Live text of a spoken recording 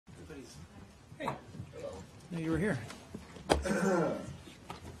know you were here. I barely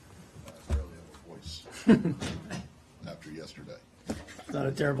have a voice after yesterday. Not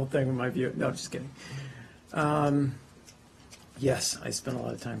a terrible thing in my view. No, just kidding. Yes, I spent a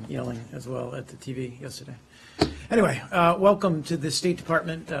lot of time yelling as well at the TV yesterday. Anyway, welcome to the State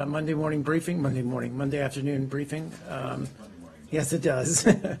Department Monday morning briefing, Monday afternoon briefing. Yes, it does.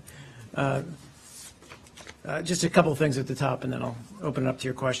 Just a couple of things at the top, and then I'll open it up to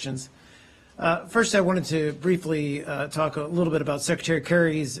your questions. First, I wanted to briefly talk a little bit about Secretary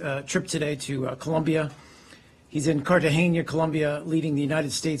Kerry's trip today to Colombia. He's in Cartagena, Colombia, leading the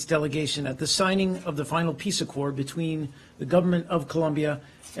United States delegation at the signing of the final peace accord between the government of Colombia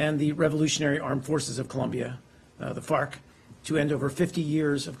and the Revolutionary Armed Forces of Colombia, the FARC, to end over 50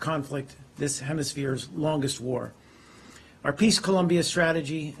 years of conflict, this hemisphere's longest war. Our Peace Colombia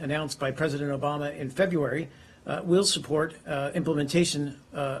strategy, announced by President Obama in February, will support implementation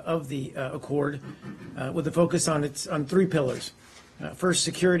of the accord with a focus on three pillars. First,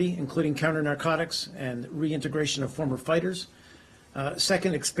 security, including counter-narcotics and reintegration of former fighters.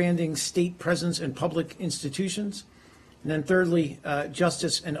 Second, expanding state presence in public institutions. And then thirdly,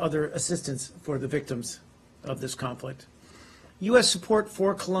 justice and other assistance for the victims of this conflict. U.S. support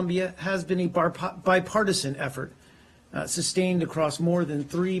for Colombia has been a bipartisan effort sustained across more than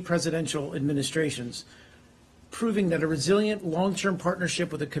 3 presidential administrations, proving that a resilient long-term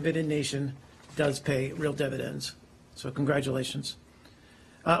partnership with a committed nation does pay real dividends. So congratulations.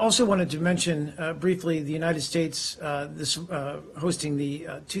 I also wanted to mention briefly the United States hosting the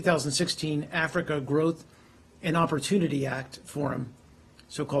 2016 Africa Growth and Opportunity Act Forum,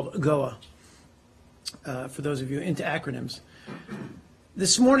 so-called AGOA, for those of you into acronyms.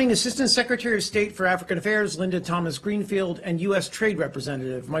 This morning, Assistant Secretary of State for African Affairs Linda Thomas Greenfield and U.S. Trade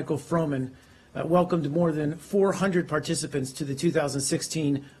Representative Michael Froman welcomed more than 400 participants to the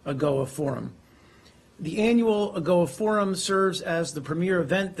 2016 AGOA Forum. The annual AGOA Forum serves as the premier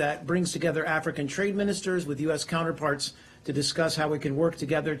event that brings together African trade ministers with U.S. counterparts to discuss how we can work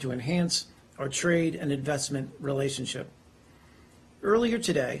together to enhance our trade and investment relationship. Earlier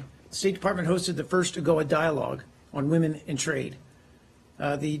today, the State Department hosted the first AGOA dialogue on women in trade.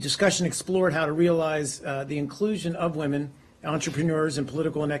 The discussion explored how to realize the inclusion of women, entrepreneurs, in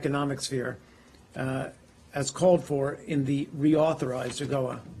political and economic sphere, as called for in the reauthorized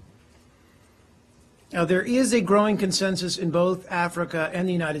AGOA. Now, there is a growing consensus in both Africa and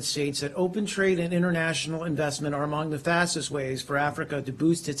the United States that open trade and international investment are among the fastest ways for Africa to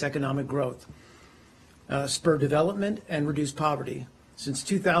boost its economic growth, spur development, and reduce poverty. Since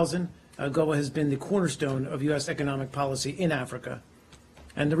 2000, AGOA has been the cornerstone of U.S. economic policy in Africa.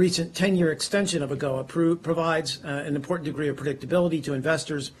 And the recent 10-year extension of AGOA provides an important degree of predictability to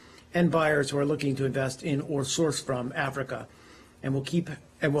investors and buyers who are looking to invest in or source from Africa, and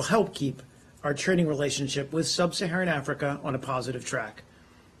will help keep our trading relationship with sub-Saharan Africa on a positive track.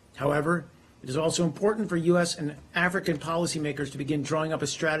 However, it is also important for U.S. and African policymakers to begin drawing up a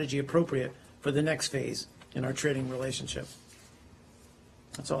strategy appropriate for the next phase in our trading relationship.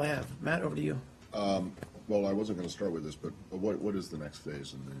 That's all I have. Matt, over to you. Well, I wasn't going to start with this, but what is the next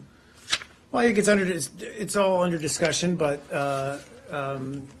phase? Well, I think it's all under discussion, but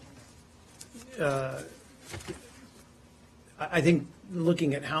I think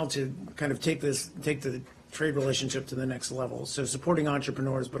looking at how to kind of take the trade relationship to the next level. So supporting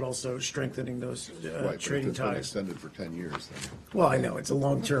entrepreneurs, but also strengthening those right, trading ties. Extended for 10 years. Then. Well, I know it's a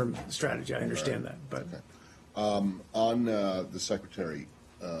long-term strategy. I understand that, but okay. On the secretary,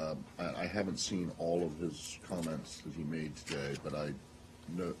 I haven't seen all of his comments that he made today, but I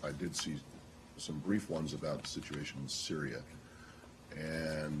did see some brief ones about the situation in Syria,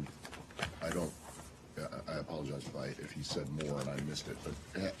 and I apologize if he said more and I missed it, but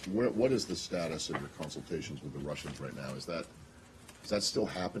what is the status of your consultations with the Russians right now? Is that still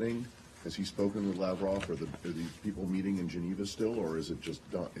happening? Has he spoken with Lavrov? Are these people meeting in Geneva still, or is it just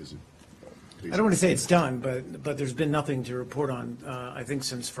done? I don't want to say it's done, but there's been nothing to report on, I think,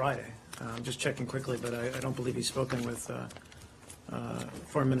 since Friday. I'm just checking quickly, but I don't believe he's spoken with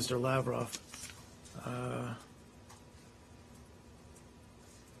Foreign Minister Lavrov.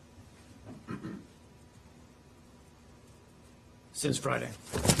 Since Friday.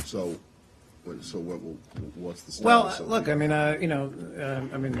 So what's the status? Well, look, I mean,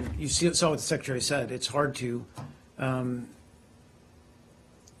 you saw what the Secretary said. It's hard to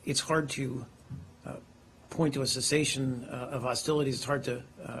point to a cessation of hostilities. It's hard to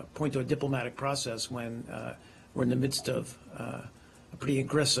point to a diplomatic process when we're in the midst of a pretty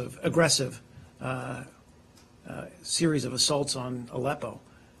aggressive series of assaults on Aleppo.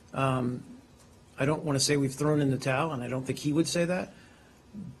 I don't want to say we've thrown in the towel, and I don't think he would say that,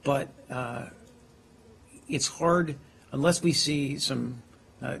 but it's hard unless we see some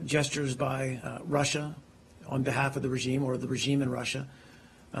gestures by Russia on behalf of the regime or the regime in Russia,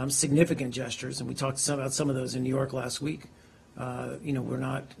 significant gestures, and we talked about some of those in New York last week. We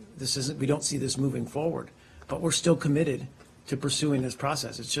don't see this moving forward, but we're still committed to pursuing this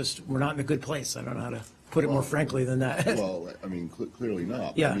process. It's just we're not in a good place. I don't know how to put it more frankly than that. Well, I mean, clearly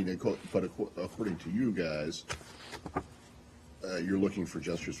not. Yeah. I mean, but according to you guys, you're looking for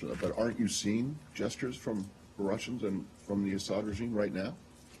gestures from that. But aren't you seeing gestures from the Russians and from the Assad regime right now?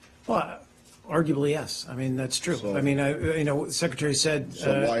 Well, arguably, yes. I mean, that's true. So- I mean, the Secretary said.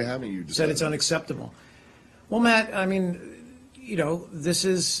 So why haven't you said decided? it's unacceptable? Well, Matt, I mean, this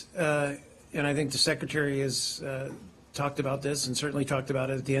is, and I think the Secretary has talked about this and certainly talked about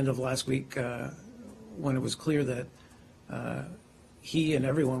it at the end of last week when it was clear that he and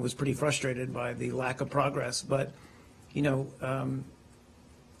everyone was pretty frustrated by the lack of progress. But,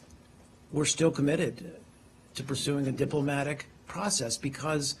 we're still committed to pursuing a diplomatic process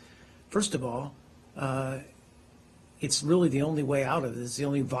because, first of all, it's really the only way out of this, the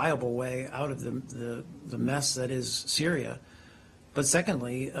only viable way out of the mess that is Syria. But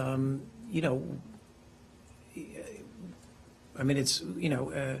secondly, I mean,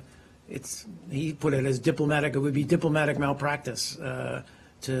 he put it as diplomatic. It would be diplomatic malpractice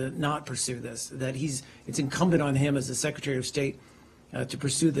to not pursue this. That it's incumbent on him as the Secretary of State to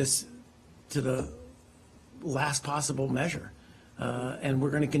pursue this to the last possible measure, and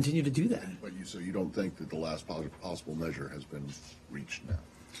we're going to continue to do that. But so you don't think that the last possible measure has been reached now?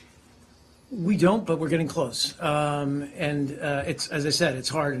 We don't, but we're getting close. It's, as I said, it's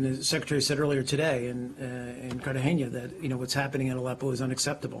hard. And the Secretary said earlier today in Cartagena that what's happening in Aleppo is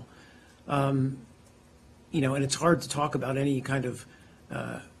unacceptable. And it's hard to talk about any kind of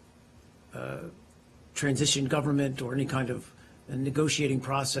transition government or any kind of negotiating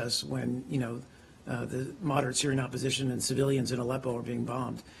process when the moderate Syrian opposition and civilians in Aleppo are being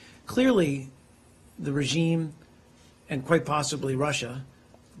bombed. Clearly, the regime and quite possibly Russia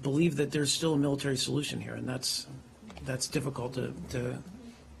believe that there's still a military solution here, and that's difficult to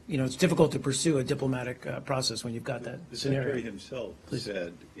it's difficult to pursue a diplomatic process when you've got that The scenario. Secretary himself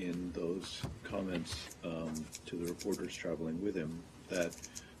said in those comments to the reporters traveling with him that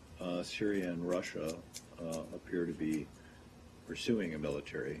Syria and Russia appear to be pursuing a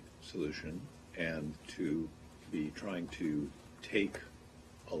military solution and to be trying to take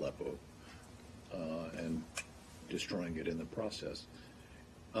Aleppo and destroying it in the process.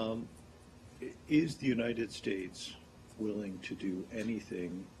 Is the United States willing to do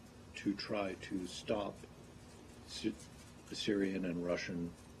anything to try to stop the Syrian and Russian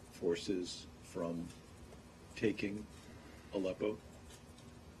forces from taking Aleppo?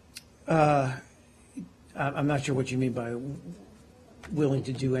 I'm not sure what you mean by willing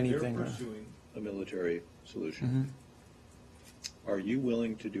to do anything. They're pursuing a military solution. Are you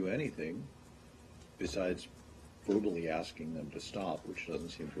willing to do anything besides verbally asking them to stop, which doesn't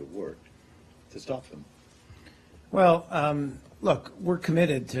seem to have worked, to stop them? Well, look, we're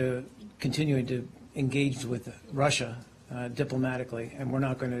committed to continuing to engage with Russia diplomatically, and we're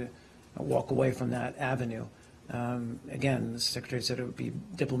not going to walk away from that avenue. Again, the Secretary said it would be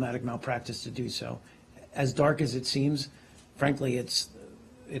diplomatic malpractice to do so. As dark as it seems, frankly, it's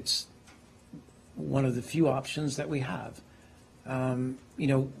one of the few options that we have. I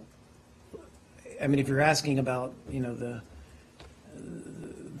mean, if you're asking about,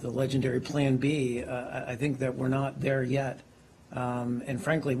 the legendary Plan B, I think that we're not there yet. And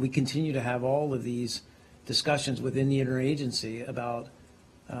frankly, we continue to have all of these discussions within the interagency about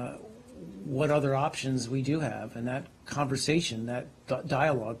what other options we do have. And that conversation, that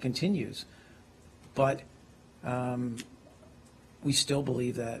dialogue continues. But we still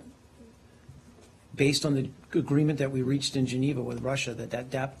believe that based on the agreement that we reached in Geneva with Russia,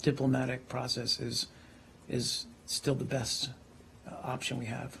 that diplomatic process is still the best option we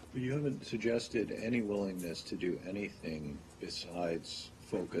have. But you haven't suggested any willingness to do anything besides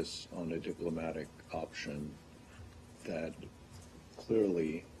focus on a diplomatic option that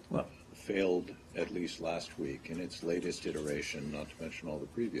clearly failed at least last week in its latest iteration, not to mention all the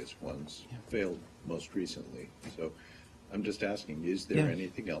previous ones, failed most recently. So I'm just asking, is there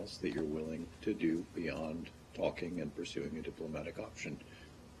anything else that you're willing to do beyond talking and pursuing a diplomatic option?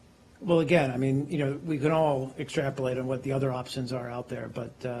 Well, again, I mean, we can all extrapolate on what the other options are out there,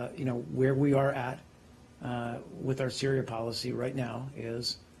 but, where we are at with our Syria policy right now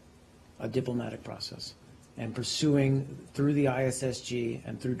is a diplomatic process and pursuing through the ISSG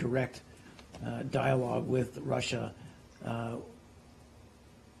and through direct dialogue with Russia a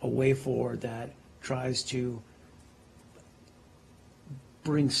way forward that tries to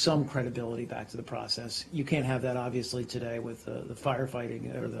bring some credibility back to the process. You can't have that, obviously, today with the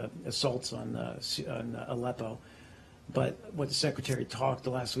firefighting or the assaults on Aleppo. But what the Secretary talked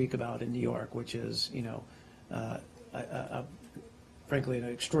last week about in New York, which is, frankly, an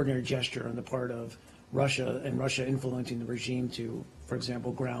extraordinary gesture on the part of Russia and Russia influencing the regime to, for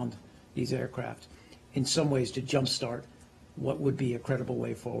example, ground these aircraft, in some ways to jumpstart what would be a credible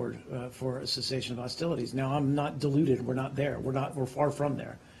way forward for a cessation of hostilities. Now, I'm not deluded. We're not there. We're far from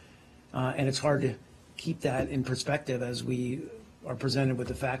there. And it's hard to keep that in perspective as we are presented with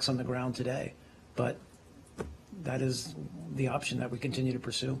the facts on the ground today. But that is the option that we continue to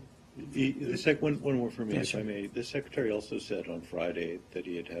pursue. One more for me, Yeah, if sure. I may. The Secretary also said on Friday that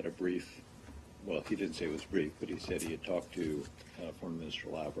he had a brief, well, he didn't say it was brief, but he said he had talked to Foreign Minister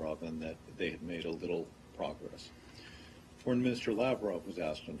Lavrov and that they had made a little progress. Foreign Minister Lavrov was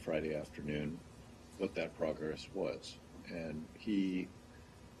asked on Friday afternoon what that progress was. And he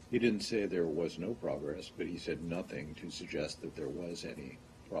didn't say there was no progress, but he said nothing to suggest that there was any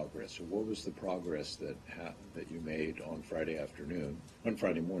progress. So what was the progress that you made on Friday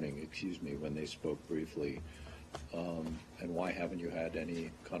morning, when they spoke briefly, and why haven't you had any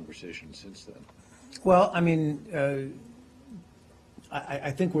conversation since then? Well, I mean,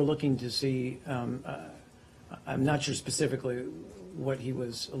 I think we're looking to see, I'm not sure specifically what he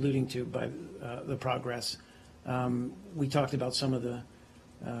was alluding to by the progress. We talked about some of the,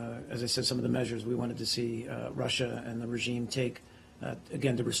 as I said, some of the measures we wanted to see Russia and the regime take,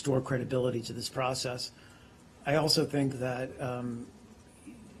 again, to restore credibility to this process. I also think that,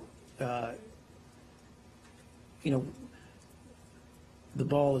 the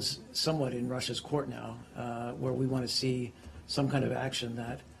ball is somewhat in Russia's court now, where we want to see some kind of action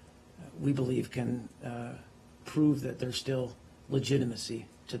that we believe can prove that there's still legitimacy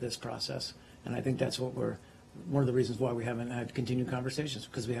to this process. And I think that's one of the reasons why we haven't had continued conversations,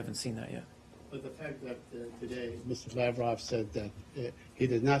 because we haven't seen that yet. But the fact that today Mr. Lavrov said that he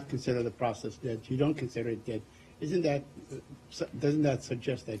did not consider the process dead, you don't consider it dead, doesn't that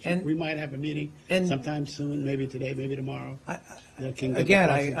suggest that we might have a meeting sometime soon, maybe today, maybe tomorrow? Again,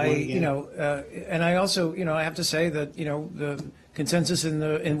 and I also, I have to say that, the consensus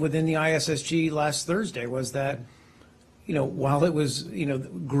within the ISSG last Thursday was that, while it was,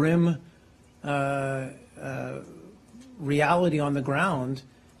 grim reality on the ground,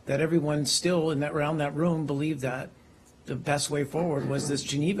 that everyone still around that room believed that the best way forward was this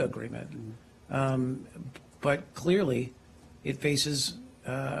Geneva Agreement. But clearly, it faces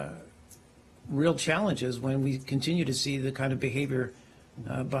real challenges when we continue to see the kind of behavior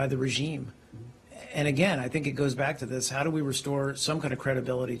by the regime. And again, I think it goes back to this: how do we restore some kind of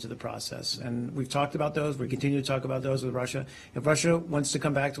credibility to the process? And we've talked about those. We continue to talk about those with Russia. If Russia wants to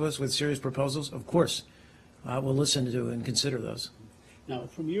come back to us with serious proposals, of course, we'll listen to and consider those. Now,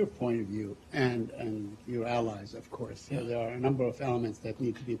 from your point of view, and your allies, of course, there are a number of elements that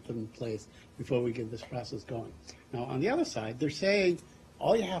need to be put in place before we get this process going. Now, on the other side, they're saying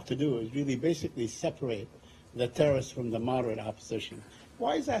all you have to do is really basically separate the terrorists from the moderate opposition.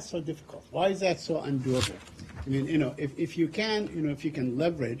 Why is that so difficult? Why is that so undoable? I mean, if you can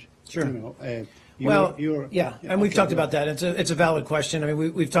leverage, Sure. and we've talked about that. It's a valid question. I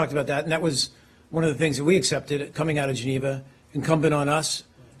mean, we've talked about that, and that was one of the things that we accepted coming out of Geneva. Incumbent on us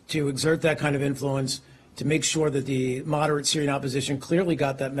to exert that kind of influence to make sure that the moderate Syrian opposition clearly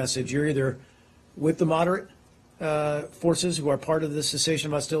got that message. You're either with the moderate forces who are part of the cessation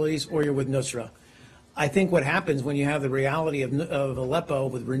of hostilities, or you're with Nusra. I think what happens when you have the reality of Aleppo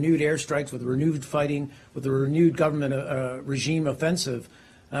with renewed airstrikes, with renewed fighting, with the renewed government regime offensive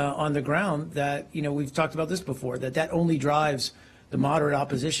on the ground, that, we've talked about this before, that only drives the moderate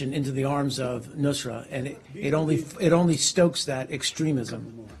opposition into the arms of Nusra, and it only stokes that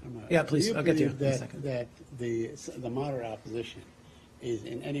extremism. Yeah, please, I'll get to you in a second. That the moderate opposition is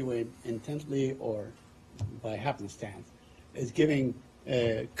in any way intently or by happenstance is giving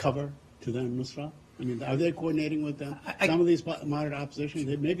cover to the Nusra? I mean, are they coordinating with them? Some of these moderate opposition,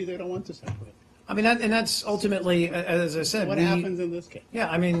 maybe they don't want to separate. I mean, and that's ultimately, as I said. What happens in this case? Yeah,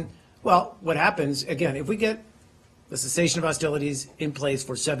 I mean, well, what happens, again, if we get the cessation of hostilities in place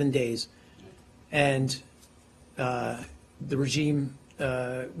for 7 days, and the regime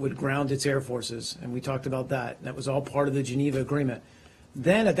would ground its air forces, and we talked about that, and that was all part of the Geneva Agreement.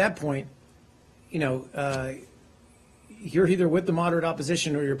 Then at that point, you're either with the moderate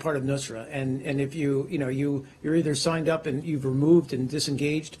opposition or you're part of Nusra, and if you're either signed up and you've removed and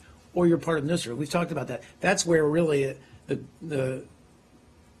disengaged, or you're part of Nusra. We've talked about that. That's where really the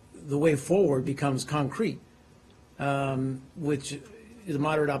way forward becomes concrete. Which the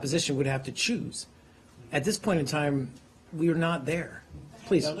moderate opposition would have to choose. At this point in time, we are not there.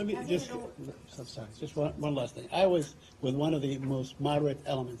 Please. Now, let me just one last thing. I was with one of the most moderate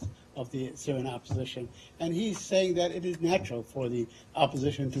elements of the Syrian opposition, and he's saying that it is natural for the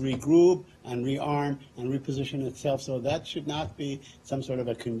opposition to regroup and rearm and reposition itself, so that should not be some sort of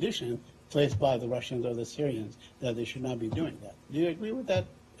a condition placed by the Russians or the Syrians that they should not be doing that. Do you agree with that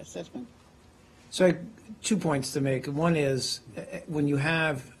assessment? So I have 2 points to make. One is when you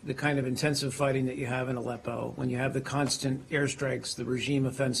have the kind of intensive fighting that you have in Aleppo, when you have the constant airstrikes, the regime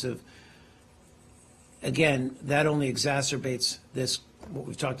offensive, again, that only exacerbates this, what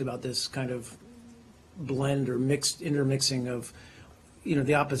we've talked about, this kind of blend or intermixing of,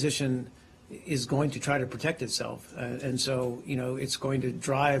 the opposition is going to try to protect itself. And so, it's going to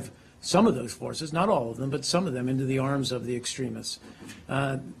drive some of those forces, not all of them, but some of them into the arms of the extremists.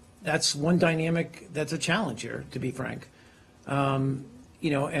 That's one dynamic that's a challenge here, to be frank. And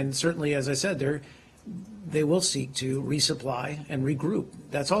certainly, as I said, they will seek to resupply and regroup.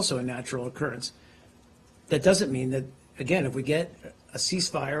 That's also a natural occurrence. That doesn't mean that, again, if we get a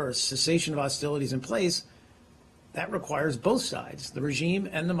ceasefire or a cessation of hostilities in place, that requires both sides, the regime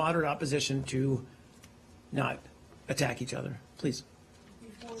and the moderate opposition, to not attack each other. Please.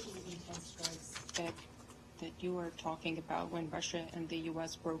 Before the intense strikes that you were talking about when Russia and the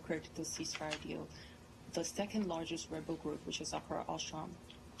U.S. brokered the ceasefire deal, the second largest rebel group, which is Ahrar al-Sham,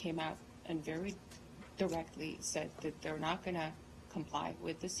 came out and very directly said that they're not going to comply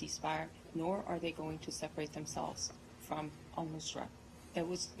with the ceasefire, nor are they going to separate themselves from al-Nusra. That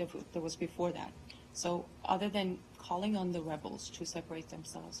was before that. So other than calling on the rebels to separate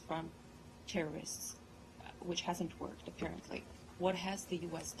themselves from terrorists, which hasn't worked apparently, what has the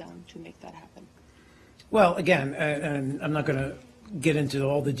U.S. done to make that happen? Well, again, and I'm not going to get into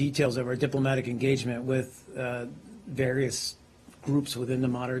all the details of our diplomatic engagement with various groups within the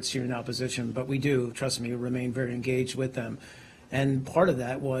moderate Syrian opposition, but we do, trust me, remain very engaged with them. And part of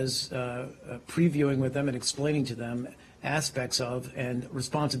that was previewing with them and explaining to them aspects of and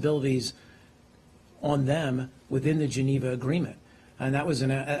responsibilities on them within the Geneva Agreement. And that was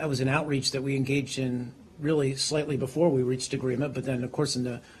an outreach that we engaged in really slightly before we reached agreement, but then, of course, in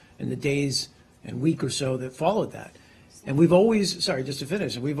the days and week or so that followed that. And we've always, sorry, just to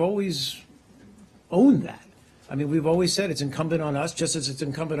finish, we've always owned that. I mean, we've always said it's incumbent on us, just as it's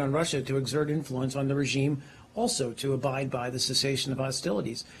incumbent on Russia, to exert influence on the regime, also to abide by the cessation of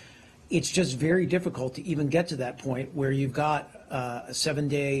hostilities. It's just very difficult to even get to that point where you've got a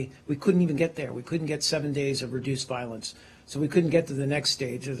 7-day, we couldn't even get there. We couldn't get 7 days of reduced violence. So we couldn't get to the next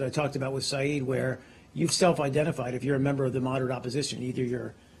stage, as I talked about with Saeed, where you've self-identified if you're a member of the moderate opposition. Either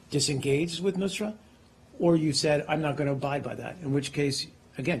you're disengaged with Nusra, or you said, I'm not going to abide by that, in which case,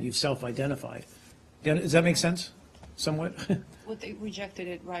 again, you've self-identified. Does that make sense, somewhat? Well, they rejected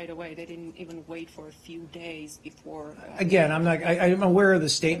it right away. They didn't even wait for a few days before. Again, I'm aware of the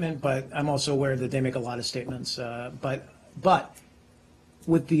statement, but I'm also aware that they make a lot of statements. But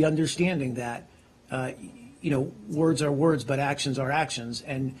with the understanding that, words are words, but actions are actions.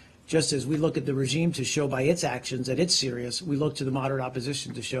 And just as we look at the regime to show by its actions that it's serious, we look to the moderate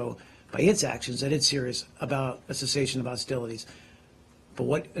opposition to show by its actions that it's serious about a cessation of hostilities.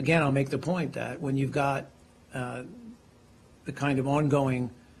 But again, I'll make the point that when you've got the kind of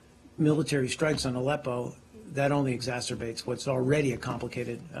ongoing military strikes on Aleppo, that only exacerbates what's already a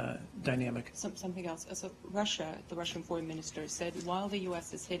complicated dynamic. Something else. So Russia, the Russian foreign minister, said while the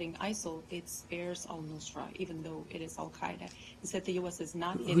U.S. is hitting ISIL, it spares al-Nusra, even though it is al-Qaeda. He said the U.S. is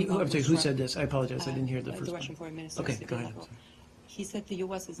not hitting al-Nusra. Who said this? I apologize. I didn't hear the first The one. Russian foreign minister. Okay, go ahead. He said the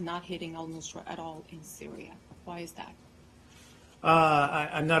U.S. is not hitting al-Nusra at all in Syria. Why is that?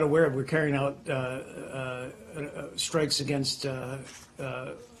 I'm not aware of. We're carrying out strikes against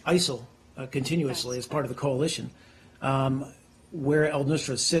ISIL continuously as part of the coalition. Where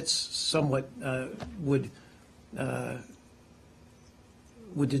al-Nusra sits somewhat would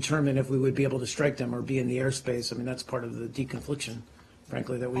determine if we would be able to strike them or be in the airspace. I mean, that's part of the deconfliction,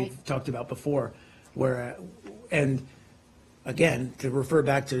 frankly, that we've talked about before. And again, to refer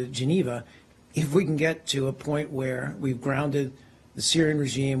back to Geneva, if we can get to a point where we've grounded the Syrian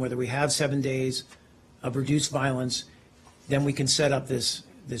regime, whether we have 7 days of reduced violence, then we can set up this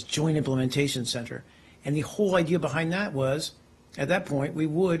joint implementation center. And the whole idea behind that was, at that point, we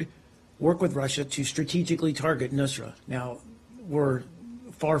would work with Russia to strategically target Nusra. Now, we're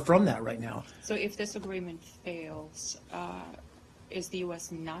far from that right now. So if this agreement fails, is the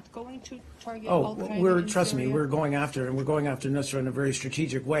U.S. not going to target al-Qaeda? Trust me, we're going after Nusra in a very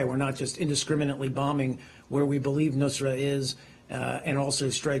strategic way. We're not just indiscriminately bombing where we believe Nusra is, and also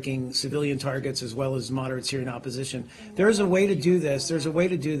striking civilian targets as well as moderate Syrian opposition. There is a way to do this.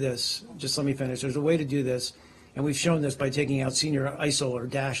 Just let me finish. There's a way to do this and we've shown this by taking out senior ISIL or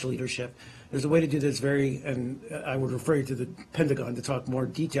Daesh leadership. There's a way to do this and I would refer you to the Pentagon to talk more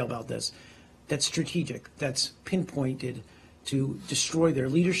detail about this. That's strategic, that's pinpointed to destroy their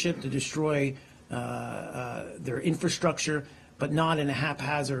leadership, to destroy their infrastructure, but not in a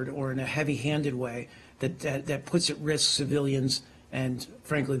haphazard or in a heavy-handed way that puts at risk civilians and,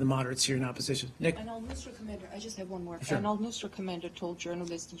 frankly, the moderate Syrian opposition. Nick? An al-Nusra commander, I just have one more. Sure. An al-Nusra commander told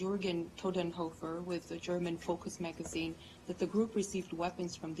journalist Jürgen Todenhofer with the German Focus magazine that the group received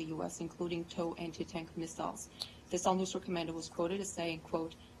weapons from the U.S., including TOW anti-tank missiles. This al-Nusra commander was quoted as saying,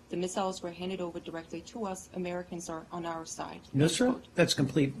 quote, "The missiles were handed over directly to us. Americans are on our side." Nusra? That's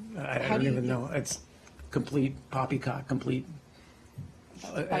complete. I don't even know. It's complete poppycock, complete.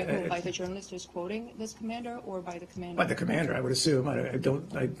 By whom? By the journalist who's quoting this commander, or by the commander? By the commander, I would assume. I don't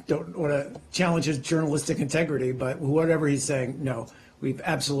want to challenge his journalistic integrity, but whatever he's saying, no, we've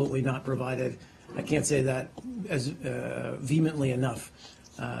absolutely not provided. I can't say that as vehemently enough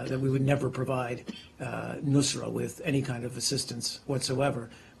that we would never provide Nusra with any kind of assistance whatsoever.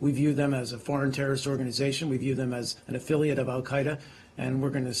 We view them as a foreign terrorist organization. We view them as an affiliate of Al Qaeda, and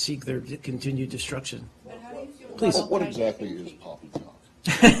we're going to seek their continued destruction. Please. What exactly is poppycock?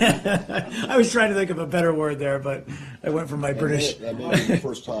 I was trying to think of a better word there, but I went for my British. That may be the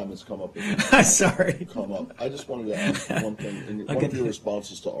first time it's come up. Sorry. Come up. I just wanted to ask one thing. In one of your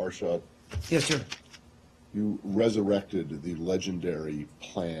responses to Arshad, Yes, sir. you resurrected the legendary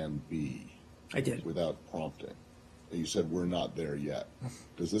Plan B. I did. Without prompting. And you said we're not there yet.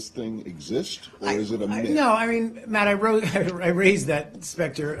 Does this thing exist, or is it a myth? No, I mean, Matt, I raised that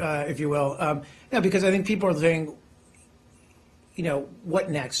specter, if you will, because I think people are saying,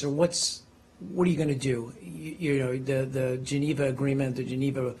 what next, or what are you going to do? The Geneva Agreement,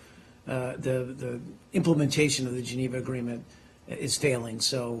 the implementation of the Geneva Agreement is failing.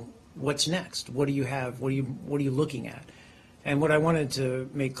 So what's next? What do you have? What are you looking at? And what I wanted to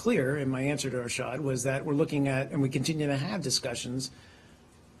make clear in my answer to Arshad was that we're looking at, and we continue to have discussions,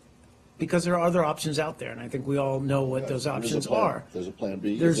 because there are other options out there, and I think we all know what those options are. There's a Plan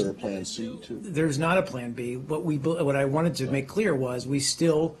B. Is there a Plan C too? There's not a Plan B. What I wanted to make clear was we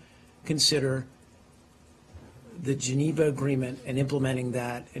still consider the Geneva Agreement and implementing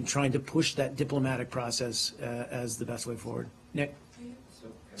that and trying to push that diplomatic process as the best way forward. Nick?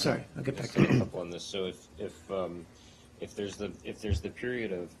 Sorry, I'll get back to you. Up on this. So if there's the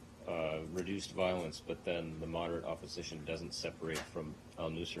period of reduced violence, but then the moderate opposition doesn't separate from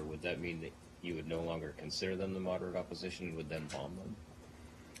al-Nusra, would that mean that you would no longer consider them the moderate opposition and would then bomb them?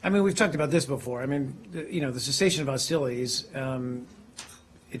 I mean, we've talked about this before. I mean, the cessation of hostilities,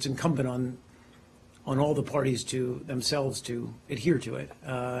 it's incumbent on all the parties to themselves to adhere to it.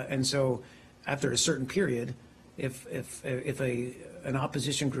 And so after a certain period, if an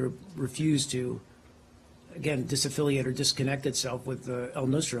opposition group refused to, again, disaffiliate or disconnect itself with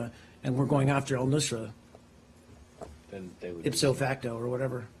al-Nusra, and we're going after al-Nusra, Then they would ipso facto or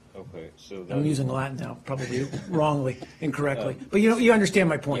whatever. Okay, so I'm then, using Latin now, probably wrongly, incorrectly. But you understand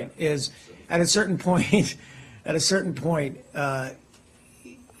my point, is at a certain point,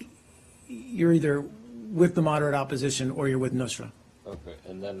 you're either with the moderate opposition or you're with Nusra. okay,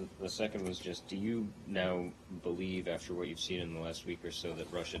 and then the second was just, do you now believe, after what you've seen in the last week or so,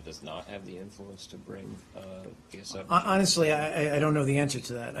 that Russia does not have the influence to bring the Assad? Honestly, I don't know the answer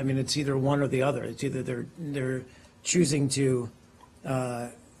to that. I mean, it's either one or the other. It's either they're choosing to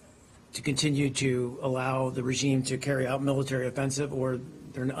continue to allow the regime to carry out military offensive, or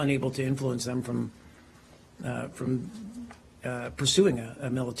they're unable to influence them from pursuing a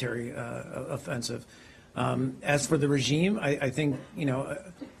military offensive. As for the regime, I think,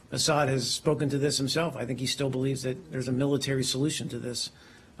 Assad has spoken to this himself. I think he still believes that there's a military solution to this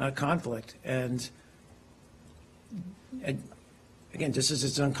conflict. And again, just as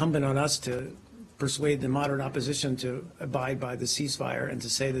it's incumbent on us to persuade the moderate opposition to abide by the ceasefire and to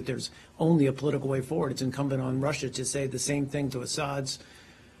say that there's only a political way forward, it's incumbent on Russia to say the same thing to Assad's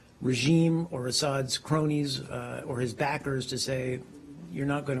regime or Assad's cronies or his backers, to say, you're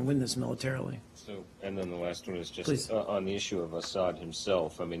not going to win this militarily. So, and then the last one is just on the issue of Assad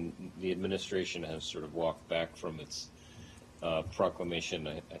himself. I mean, the administration has sort of walked back from its proclamation,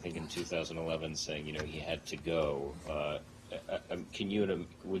 I think in 2011, saying, he had to go.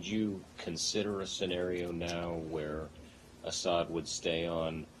 Would you consider a scenario now where Assad would stay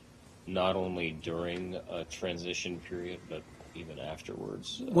on not only during a transition period, but even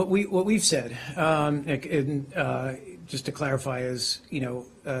afterwards? What we've said, just to clarify, is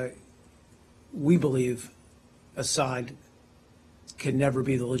we believe Assad can never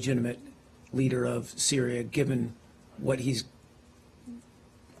be the legitimate leader of Syria, given what he's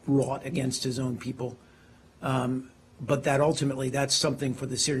wrought against his own people, But that ultimately, that's something for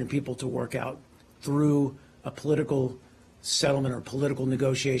the Syrian people to work out through a political settlement or political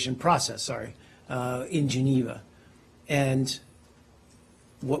negotiation process, in Geneva. And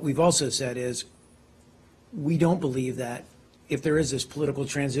what we've also said is we don't believe that if there is this political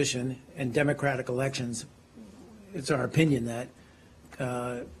transition and democratic elections, it's our opinion that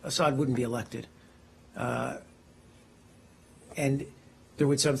Assad wouldn't be elected. And there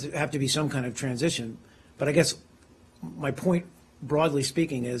would have to be some kind of transition. But I guess my point, broadly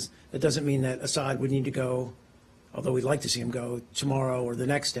speaking, is it doesn't mean that Assad would need to go, although we'd like to see him go tomorrow or the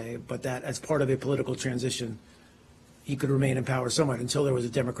next day, but that as part of a political transition, he could remain in power somewhat until there was a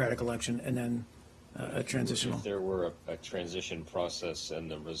democratic election and then a transitional. If there were a transition process and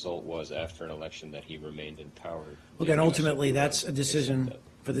the result was after an election that he remained in power. Again, ultimately, that's a decision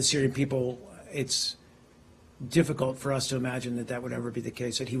for the Syrian people. It's difficult for us to imagine that that would ever be the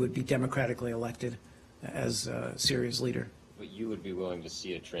case, that he would be democratically elected as Syria's leader. But you would be willing to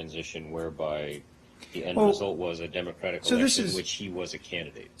see a transition whereby the end Well, result was a democratic so this election is- in which he was a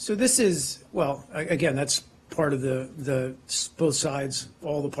candidate. So this is, well, again, that's part of the both sides,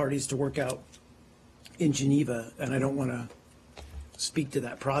 all the parties to work out in Geneva, and I don't want to speak to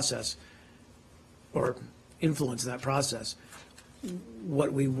that process or influence that process.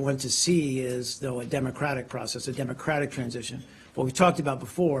 What we want to see is, though, a democratic process, a democratic transition. What we talked about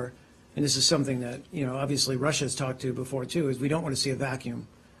before, and this is something that, obviously Russia has talked to before too, is we don't want to see a vacuum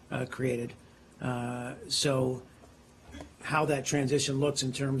created. So how that transition looks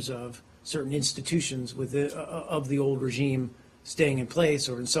in terms of certain institutions of the old regime staying in place,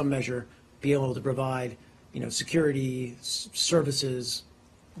 or in some measure be able to provide, security, services,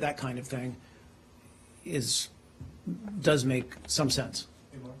 that kind of thing, does make some sense.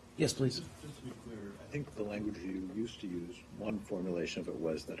 Hey, Mark, Yes, please. just to be clear, I think the language you used to use, one formulation of it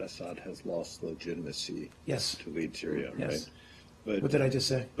was that Assad has lost legitimacy Yes. to lead Syria, Yes. right? But, What did I just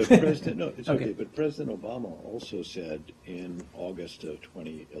say? But President, no, it's Okay. okay. But President Obama also said in August of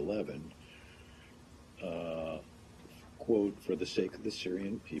 2011, quote, "For the sake of the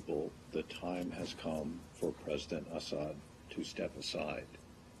Syrian people, the time has come for President Assad to step aside."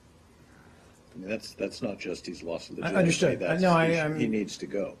 I mean, that's not just he's lost legitimacy. Understood. That's, No, he needs to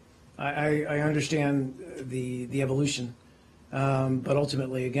go. I understand the evolution, but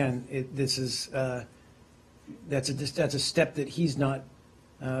ultimately, again, that's a step that he's not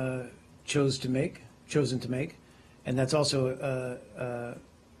chosen to make, and that's also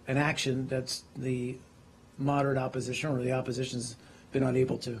an action that's the moderate opposition or the opposition's been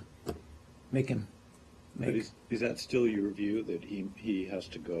unable to make him But make. is that still your view, that he has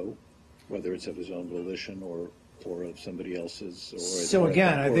to go, whether it's of his own volition or of somebody else's? So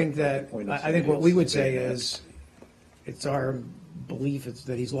again, I think what we would say is, it's our belief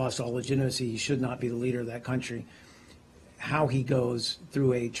that he's lost all legitimacy. He should not be the leader of that country. How he goes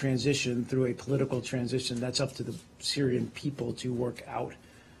through a transition, through a political transition, that's up to the Syrian people to work out.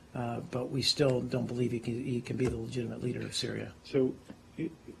 But we still don't believe he can be the legitimate leader of Syria. So I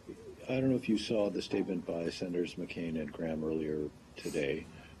don't know if you saw the statement by Senators McCain and Graham earlier today,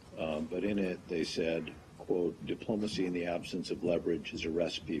 but in it they said, quote, "Diplomacy in the absence of leverage is a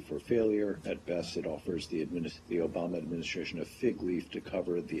recipe for failure. At best, it offers the Obama administration a fig leaf to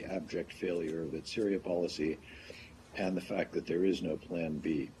cover the abject failure of its Syria policy and the fact that there is no plan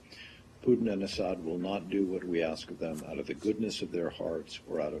B. Putin and Assad will not do what we ask of them out of the goodness of their hearts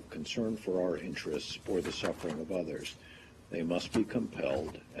or out of concern for our interests or the suffering of others. They must be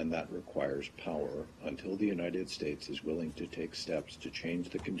compelled, and that requires power, until the United States is willing to take steps to change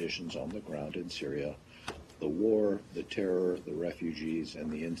the conditions on the ground in Syria. The war, the terror, the refugees,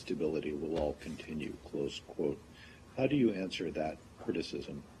 and the instability will all continue," close quote. How do you answer that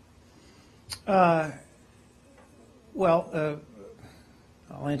criticism? Well,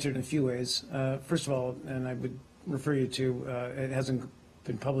 I'll answer it in a few ways. First of all, and I would refer you to, it hasn't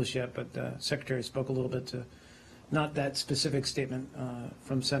been published yet, but the Secretary spoke a little bit to, not that specific statement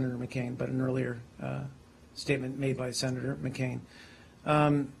from Senator McCain, but an earlier statement made by Senator McCain.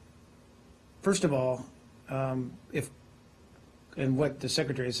 First of all, and what the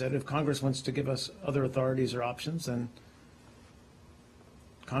Secretary said, if Congress wants to give us other authorities or options, then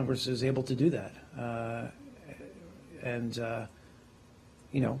Congress is able to do that.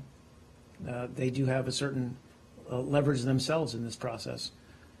 They do have a certain leverage themselves in this process.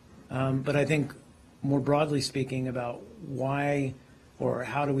 But I think more broadly speaking about why or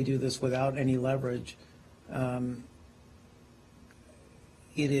how do we do this without any leverage, it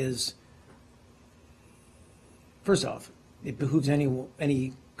is, first off, it behooves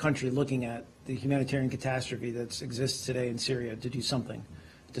any country looking at the humanitarian catastrophe that exists today in Syria to do something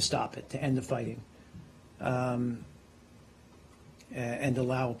to stop it, to end the fighting. and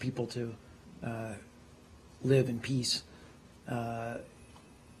allow people to live in peace.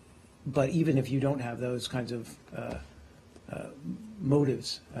 But even if you don't have those kinds of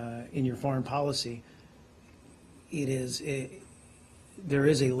motives in your foreign policy, there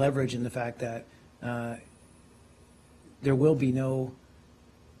is a leverage in the fact that there will be no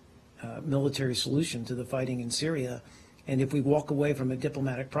military solution to the fighting in Syria. And if we walk away from a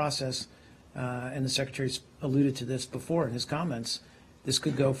diplomatic process, and the Secretary's alluded to this before in his comments, this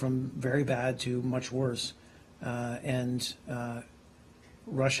could go from very bad to much worse. And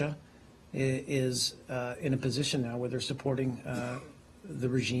Russia is in a position now where they're supporting the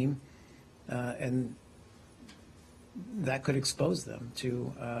regime, and that could expose them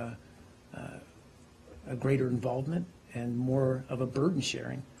to a greater involvement and more of a burden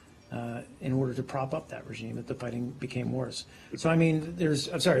sharing in order to prop up that regime if the fighting became worse. So I mean,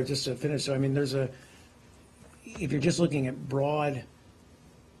 I'm sorry, just to finish. So I mean, if you're just looking at broad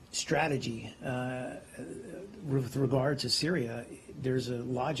strategy with regard to Syria, there's a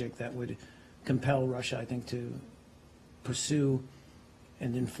logic that would compel Russia, I think, to pursue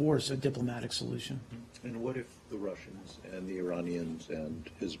and enforce a diplomatic solution. And what if the Russians and the Iranians and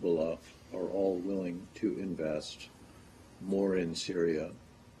Hezbollah are all willing to invest more in Syria,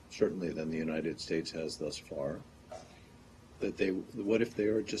 certainly than the United States has thus far? What if they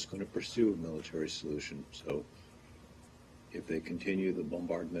are just going to pursue a military solution? So if they continue the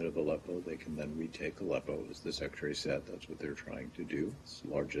bombardment of Aleppo, they can then retake Aleppo, as the Secretary said. That's what they're trying to do. It's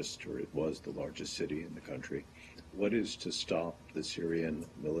the largest, or it was the largest city in the country. What is to stop the Syrian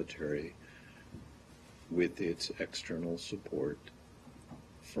military with its external support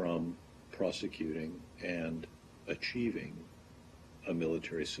from prosecuting and achieving a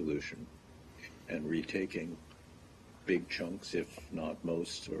military solution and retaking big chunks, if not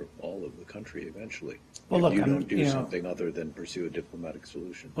most or all of the country eventually? Well, if look, you don't do something other than pursue a diplomatic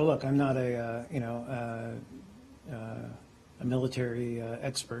solution. Well, look, I'm not a military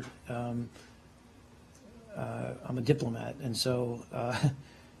expert. I'm a diplomat, and so I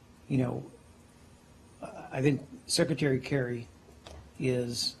think Secretary Kerry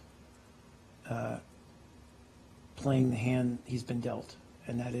is playing the hand he's been dealt,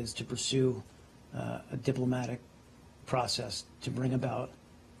 and that is to pursue a diplomatic process to bring about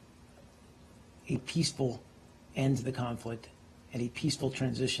a peaceful end to the conflict and a peaceful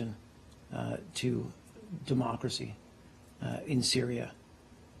transition to democracy in Syria.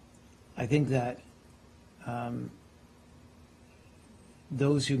 I think that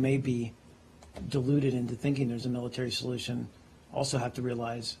those who may be deluded into thinking there's a military solution also have to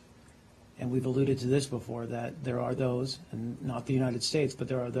realize, and we've alluded to this before, that there are those, and not the United States, but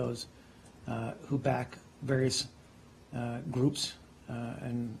there are those who back various groups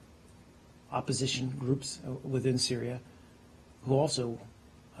and opposition groups within Syria who also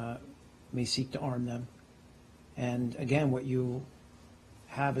may seek to arm them. And again, what you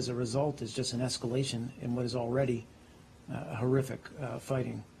have as a result is just an escalation in what is already horrific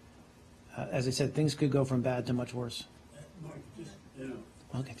fighting. As I said, things could go from bad to much worse. Mark, just,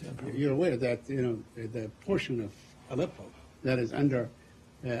 I'll get to that. you're aware that, the portion of Aleppo that is under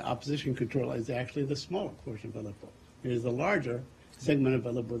opposition control is actually the smaller portion of Aleppo. It is the larger segment of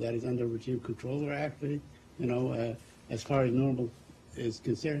Aleppo that is under regime control, or actually, as far as normal is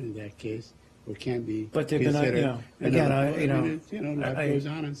concerned in that case, or can be But they've been, considered. That I goes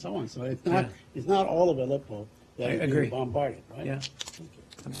on and so on. So it's not all of Aleppo that is agree. being bombarded, right? Yeah,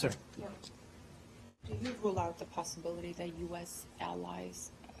 I'm sorry. Do you rule out the possibility that U.S.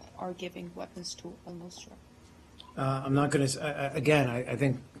 allies are giving weapons to al-Nusra? I'm not going to, again, I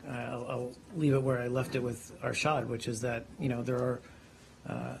think I'll leave it where I left it with Arshad, which is that, there are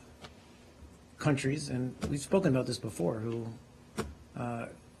countries, and we've spoken about this before, who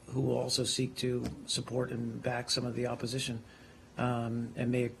will also seek to support and back some of the opposition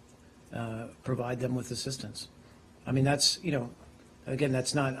and may provide them with assistance. I mean, that's, again,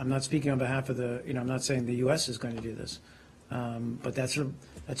 that's not, I'm not speaking on behalf of I'm not saying the U.S. is going to do this, but that's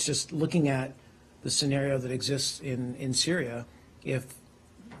just looking at the scenario that exists in Syria. If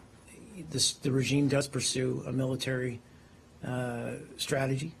the regime does pursue a military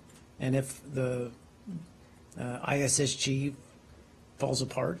strategy, and if the ISSG falls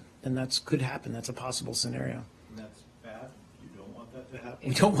apart, then that could happen. That's a possible scenario. And that's bad? You don't want that to happen?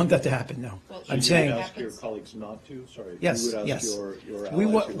 We don't want that to happen, no. Well, I'm you saying, You would ask your colleagues not to? Sorry. yes, You would ask yes. your allies We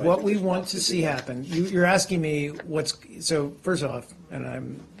who might what be we just want not to do see that. happen, you're asking me so first off,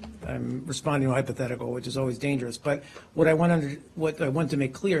 and I'm responding to a hypothetical, which is always dangerous, but what I want to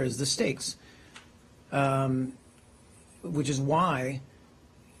make clear is the stakes, which is why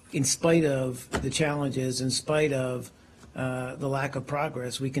in spite of the challenges, in spite of the lack of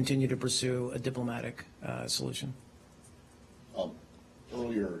progress, we continue to pursue a diplomatic solution.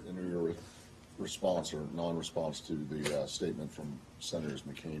 Earlier in your response or non-response to the statement from Senators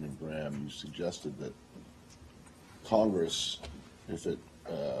McCain and Graham, you suggested that Congress, if it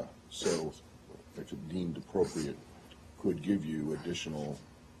deemed appropriate, could give you additional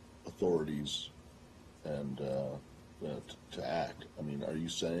authorities and to act. I mean, are you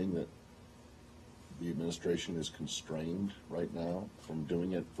saying that the administration is constrained right now from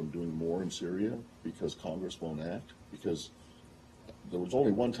doing more in Syria because Congress won't act? Because there was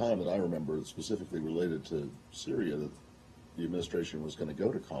only one time that I remember specifically related to Syria that the administration was going to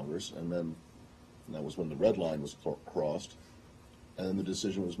go to Congress, and that was when the red line was crossed, and then the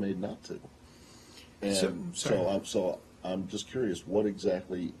decision was made not to. And so I'm just curious, what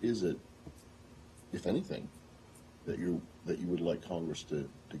exactly is it, if anything, that you would like Congress to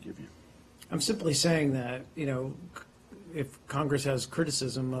give you? I'm simply saying that, if Congress has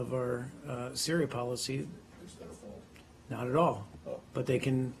criticism of our Syria policy, not at all. Oh. But they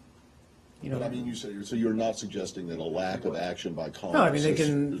can, But I mean, you said so you're not suggesting that a lack of action by Congress No, I mean, they is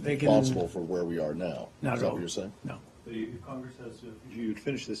can responsible for where we are now. Not Is at that all. what you're saying? No. But if Congress has to. If you'd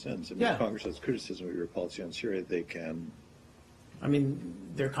finish this sentence, I mean, Yeah. if Congress has criticism of your policy on Syria, they can. I mean,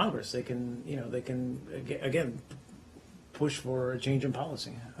 they're Congress. They can, again, push for a change in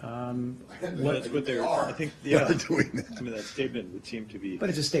policy. That's what they're. I think. Yeah, doing that. I mean, that statement would seem to be. But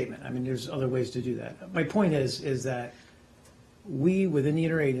it's a statement. I mean, there's other ways to do that. My point is that we, within the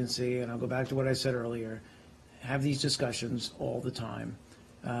interagency, and I'll go back to what I said earlier, have these discussions all the time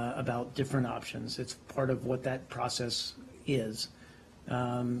about different options. It's part of what that process is.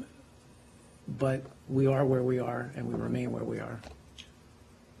 But we are where we are, and we remain where we are.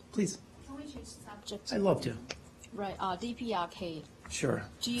 Please. Can we change subject? I'd love to. Right, DPRK. Sure.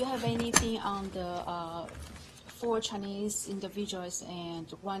 Do you have anything on the 4 Chinese individuals and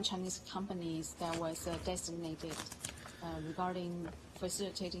 1 Chinese companies that was designated regarding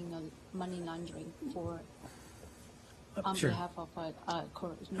facilitating the money laundering for on Sure. behalf of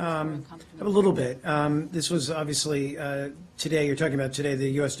Korean company? A little bit. This was obviously today, you're talking about today,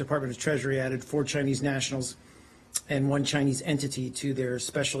 the U.S. Department of Treasury added 4 Chinese nationals and 1 Chinese entity to their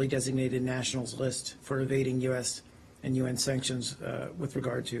specially designated nationals list for evading U.S. and UN sanctions with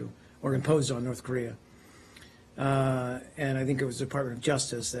regard to, or imposed on North Korea. And I think it was the Department of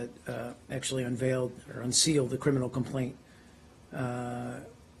Justice that actually unveiled or unsealed the criminal complaint.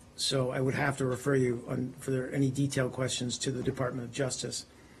 So I would have to refer you for any detailed questions to the Department of Justice.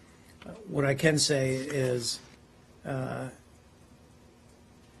 What I can say is,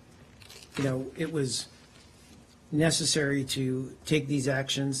 it was necessary to take these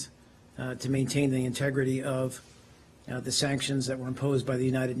actions to maintain the integrity of the sanctions that were imposed by the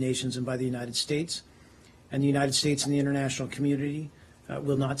United Nations and by the United States. And the United States and the international community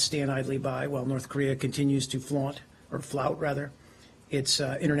will not stand idly by while North Korea continues to flout its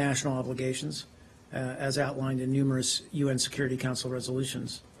international obligations as outlined in numerous UN Security Council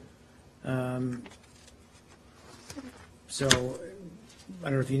resolutions. So I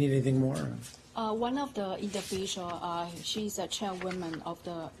don't know if you need anything more. One of the individual, she's a chairwoman of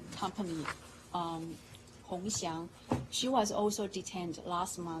the company, Hongxiang. She was also detained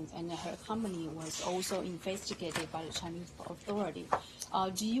last month, and her company was also investigated by the Chinese authority.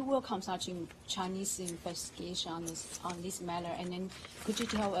 Do you welcome such a Chinese investigation on this matter? And then could you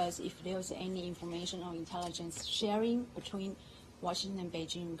tell us if there's any information or intelligence sharing between Washington and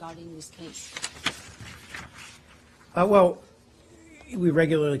Beijing regarding this case? Well, we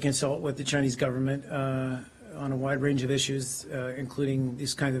regularly consult with the Chinese government on a wide range of issues, including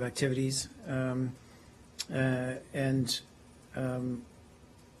these kinds of activities.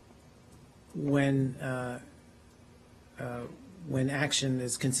 When action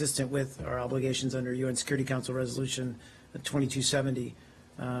is consistent with our obligations under UN Security Council Resolution 2270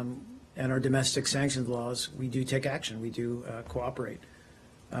 and our domestic sanctions laws, we do take action. We do cooperate.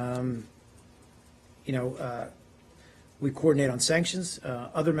 We coordinate on sanctions,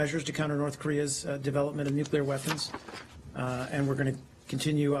 other measures to counter North Korea's development of nuclear weapons, and we're going to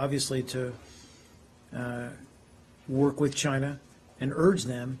continue, obviously, to work with China and urge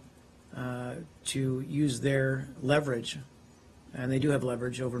them to use their leverage, and they do have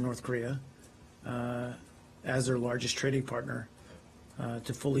leverage over North Korea as their largest trading partner,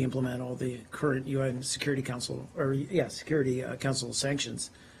 to fully implement all the current UN Security Council, Security Council sanctions.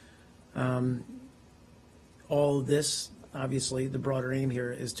 All of this, obviously, the broader aim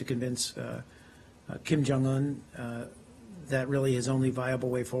here is to convince Kim Jong-un that really his only viable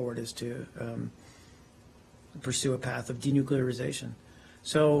way forward is to pursue a path of denuclearization.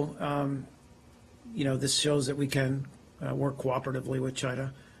 So, this shows that we can work cooperatively with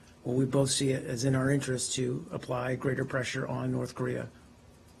China. Well, we both see it as in our interest to apply greater pressure on North Korea.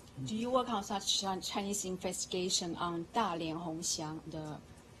 Do you work on such Chinese investigation on Dalian Hongxiang,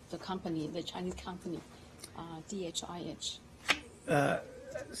 the company, the Chinese company, DHIH?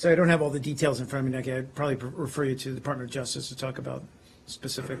 So I don't have all the details in front of me, Nikki. I'd probably refer you to the Department of Justice to talk about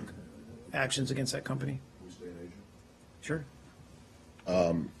specific actions against that company. Can we stay in Asia? Sure.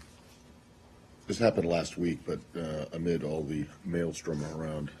 This happened last week, but amid all the maelstrom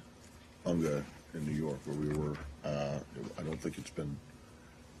around UNGA in New York, where we were, I don't think it's been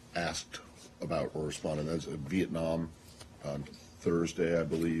asked about or responded. That's Vietnam on Thursday, I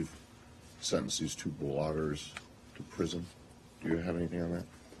believe, sentenced these 2 bloggers to prison. Do you have anything on that?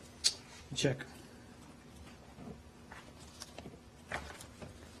 Check.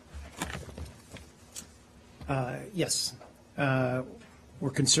 Yes.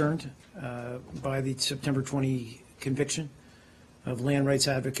 We're concerned by the September 20 conviction of land rights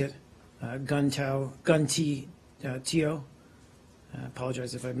advocate Gun Tio. I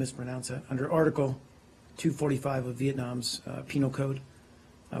apologize if I mispronounced that. Under Article 245 of Vietnam's Penal Code.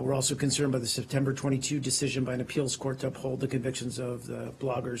 We're also concerned by the September 22 decision by an appeals court to uphold the convictions of the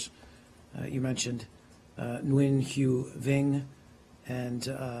bloggers you mentioned, Nguyen Hue Vinh and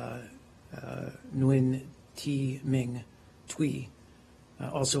Nguyen Thi Minh Thuy,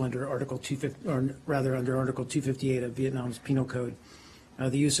 also under Article 258 of Vietnam's Penal Code.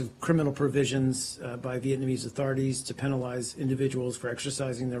 The use of criminal provisions by Vietnamese authorities to penalize individuals for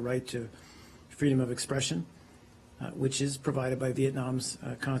exercising their right to freedom of expression, which is provided by Vietnam's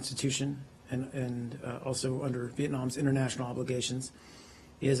constitution and also under Vietnam's international obligations,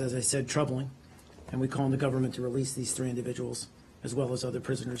 is, as I said, troubling. And we call on the government to release these 3 individuals, as well as other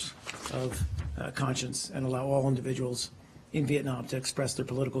prisoners of conscience, and allow all individuals in Vietnam to express their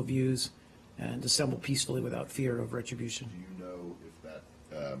political views and assemble peacefully without fear of retribution. Do you know if that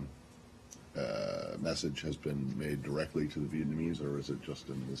message has been made directly to the Vietnamese, or is it just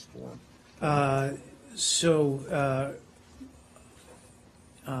in this forum? I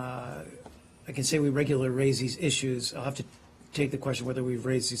can say we regularly raise these issues. I'll have to take the question whether we've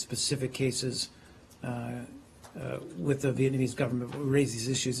raised these specific cases with the Vietnamese government. We raise these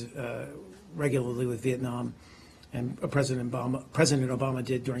issues regularly with Vietnam, and President Obama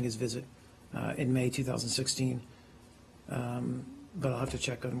did during his visit in May 2016. But I'll have to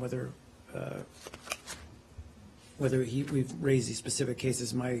check on whether we've raised these specific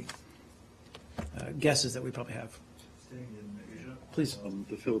cases. My guess is that we probably have. Staying in Asia. Please.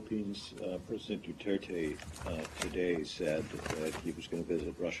 The Philippines, President Duterte today said that he was going to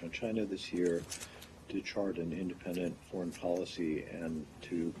visit Russia and China this year to chart an independent foreign policy and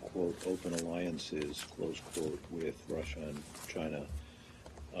to, quote, open alliances, close quote, with Russia and China.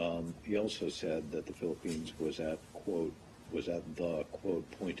 He also said that the Philippines was at the,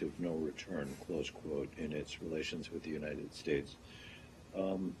 quote, point of no return, close quote, in its relations with the United States.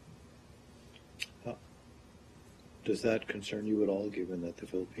 Does that concern you at all, given that the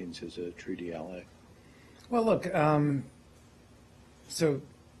Philippines is a treaty ally? Well, look, so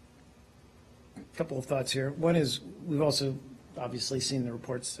a couple of thoughts here. One is we've also obviously seen the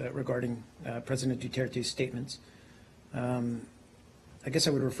reports regarding President Duterte's statements. I guess I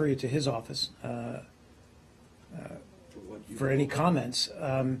would refer you to his office for any comments.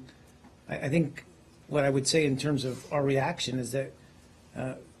 I think what I would say in terms of our reaction is that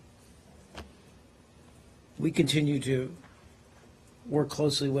we continue to work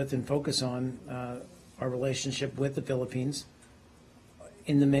closely with and focus on our relationship with the Philippines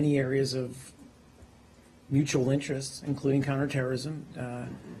in the many areas of mutual interests, including counterterrorism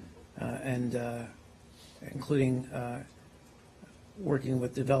and including working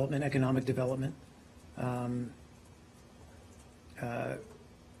with development, economic development. And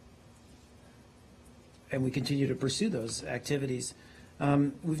we continue to pursue those activities.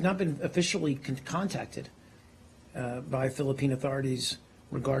 We've not been officially contacted by Philippine authorities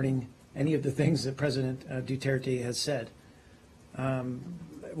regarding any of the things that President Duterte has said.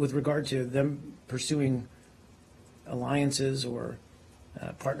 With regard to them pursuing alliances or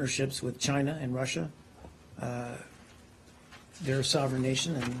partnerships with China and Russia, they're a sovereign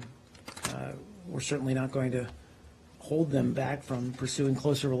nation, and we're certainly not going to hold them back from pursuing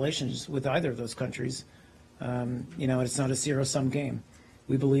closer relations with either of those countries. It's not a zero-sum game.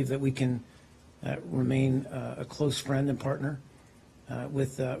 We believe that we can remain a close friend and partner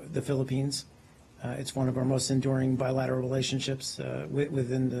with the Philippines. It's one of our most enduring bilateral relationships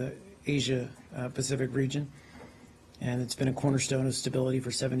within the Asia-Pacific region. and it's been a cornerstone of stability for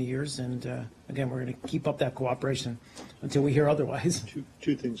 70 years. And again, we're going to keep up that cooperation until we hear otherwise.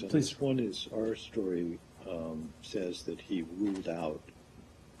 Two things on Please. this. One is our story says that he ruled out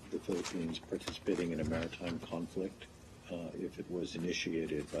the Philippines participating in a maritime conflict if it was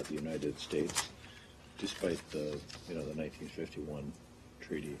initiated by the United States, despite the 1951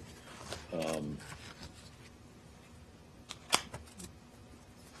 treaty.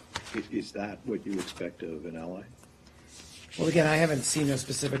 Is that what you expect of an ally? Well, again, I haven't seen those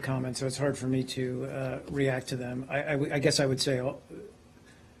specific comments, so it's hard for me to react to them. I guess I would say,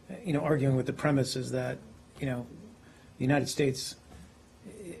 arguing with the premise is that, the United States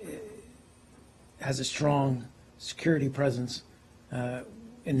has a strong security presence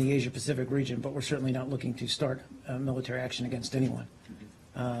in the Asia-Pacific region, but we're certainly not looking to start military action against anyone.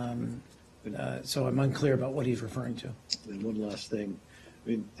 So I'm unclear about what he's referring to. And one last thing. I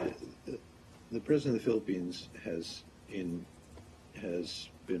mean, the President of the Philippines has been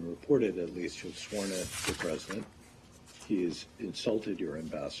reported, at least, to have sworn at the President. He has insulted your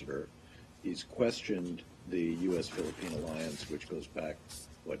ambassador. He's questioned the U.S.-Philippine alliance, which goes back,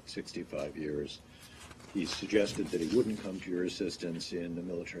 65 years. He suggested that he wouldn't come to your assistance in the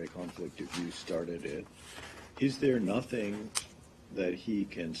military conflict if you started it. Is there nothing that he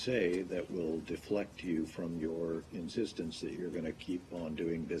can say that will deflect you from your insistence that you're going to keep on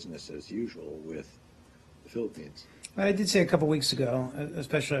doing business as usual with the Philippines? I did say a couple weeks ago,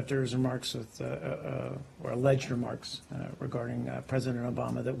 especially after his remarks or alleged remarks regarding President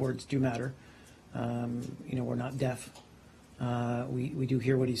Obama, that words do matter. We're not deaf. We do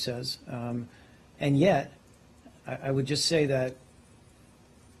hear what he says. And yet, I would just say that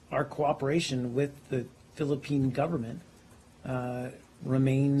our cooperation with the Philippine government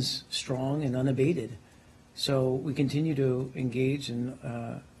remains strong and unabated. So we continue to engage in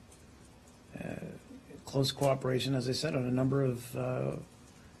close cooperation, as I said, on a number of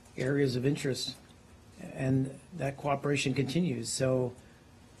areas of interest, and that cooperation continues. So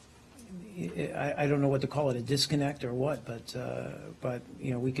I don't know what to call it, a disconnect or what, but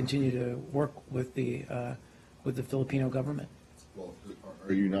we continue to work with the Filipino government. Well,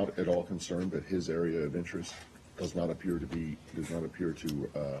 are you not at all concerned that his area of interest does not appear to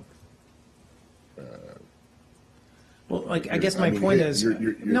Well, I guess my point is,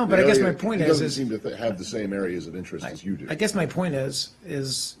 no, but I guess my point he is, doesn't seem to have the same areas of interest as you do. I guess my point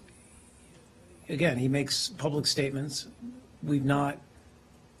is, again, he makes public statements. We've not,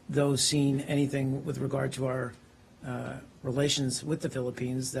 though, seen anything with regard to our relations with the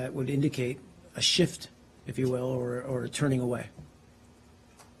Philippines that would indicate a shift, if you will, or turning away.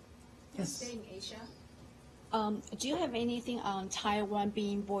 Yes. Stay in Asia. Do you have anything on Taiwan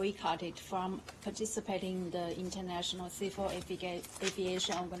being boycotted from participating in the International Civil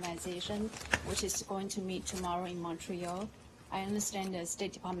Aviation Organization, which is going to meet tomorrow in Montreal? I understand the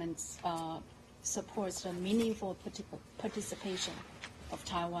State Department supports the meaningful participation of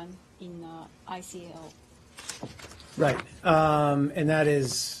Taiwan in ICAO. Right. And that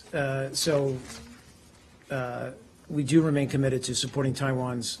is, we do remain committed to supporting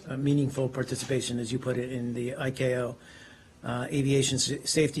Taiwan's meaningful participation, as you put it, in the ICAO. Aviation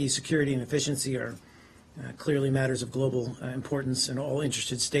safety, security, and efficiency are clearly matters of global importance, and all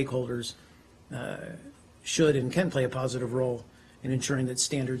interested stakeholders should and can play a positive role in ensuring that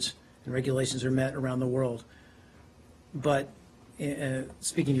standards and regulations are met around the world. But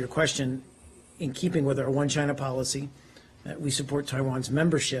speaking to your question, in keeping with our One China policy, we support Taiwan's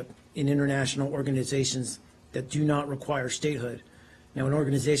membership in international organizations that do not require statehood. Now, in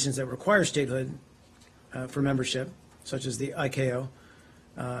organizations that require statehood for membership, such as the ICAO,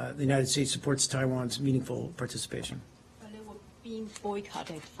 the United States supports Taiwan's meaningful participation. But they were being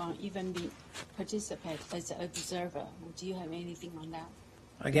boycotted from even being participate as an observer. Do you have anything on that?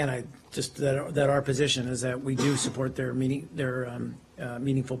 Again, that our position is that we do support their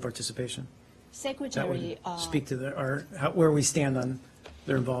meaningful participation. Secretary, that would speak to where we stand on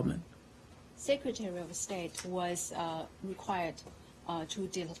their involvement. Secretary of State was required to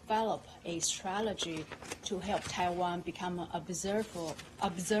develop a strategy to help Taiwan become an observer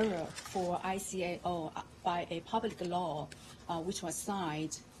for ICAO by a public law, which was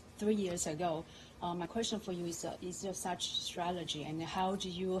signed 3 years ago. My question for you is there such strategy, and how do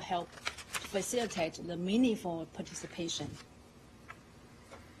you help facilitate the meaningful participation?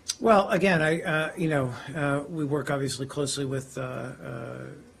 Well, again, we work obviously closely with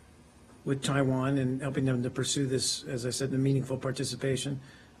Taiwan and helping them to pursue this, as I said, the meaningful participation.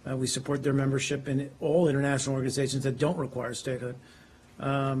 We support their membership in all international organizations that don't require statehood.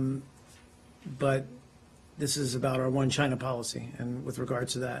 But this is about our One China policy, and with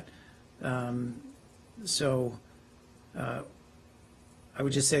regards to that. So I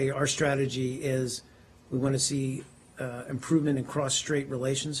would just say our strategy is we want to see improvement in cross-strait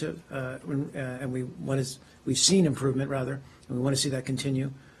relationship, and we've seen improvement rather, and we want to see that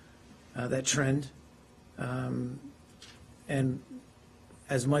continue, that trend. And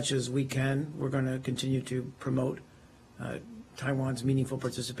as much as we can, we're going to continue to promote Taiwan's meaningful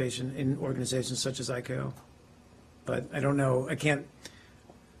participation in organizations such as ICAO. But I don't know, I can't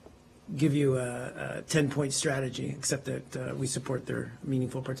give you a 10-point strategy, except that we support their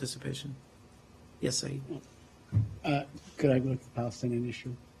meaningful participation. Yes, Saeed? Could I go to the Palestinian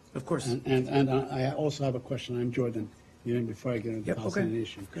issue? Of course. And I also have a question. I'm Jordan, even before I get into the Palestinian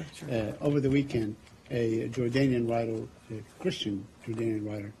issue. Okay, sure. Over the weekend, a Jordanian writer, a Christian Jordanian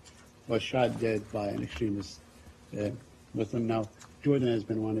writer, was shot dead by an extremist Muslim. Now, Jordan has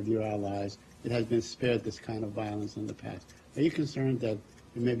been one of your allies. It has been spared this kind of violence in the past. Are you concerned that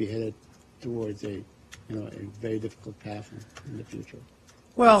it may be headed towards a very difficult path in the future?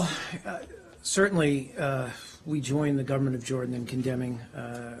 Well, certainly we join the government of Jordan in condemning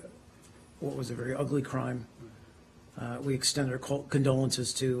what was a very ugly crime. We extend our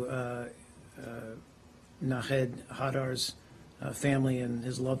condolences to Nahed Hadar's family and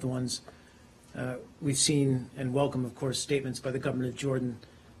his loved ones. We've seen and welcome, of course, statements by the government of Jordan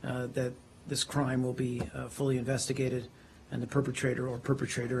that this crime will be fully investigated and the perpetrator or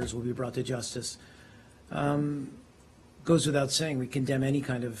perpetrators will be brought to justice. Goes without saying, we condemn any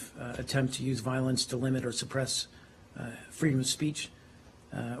kind of attempt to use violence to limit or suppress freedom of speech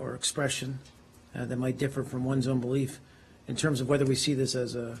or expression that might differ from one's own belief. In terms of whether we see this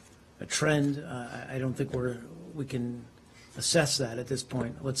as a trend, I don't think we can assess that at this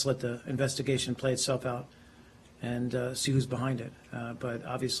point. Let's let the investigation play itself out and see who's behind it. But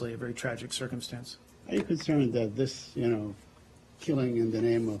obviously a very tragic circumstance. Are you concerned that this, killing in the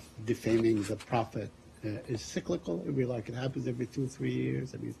name of defaming the prophet is cyclical? It'd be like it happens every 2-3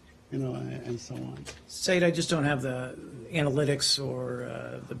 years. I mean, and so on. Said, I just don't have the analytics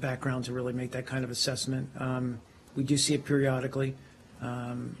or the background to really make that kind of assessment. We do see it periodically.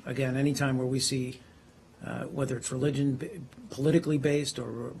 Again, anytime where we see, whether it's politically based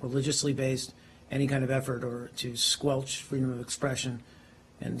or religiously based, any kind of effort or to squelch freedom of expression,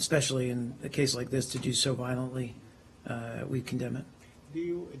 and especially in a case like this, to do so violently, we condemn it. Do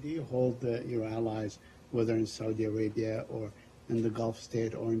you hold your allies, whether in Saudi Arabia or in the Gulf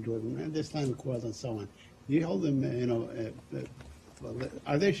state or in Jordan, and the Islamic world and so on, do you hold them,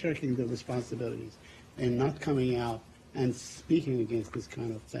 are they shirking their responsibilities in not coming out and speaking against this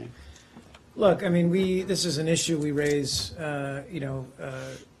kind of thing? Look, I mean, this is an issue we raise,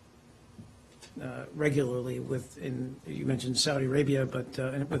 regularly you mentioned Saudi Arabia, but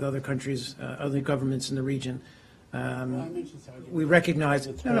with other countries, other governments in the region. We recognize,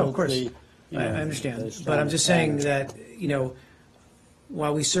 no, of course, I understand. But I'm just saying that,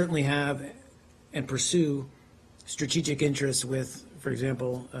 while we certainly have and pursue strategic interests with, for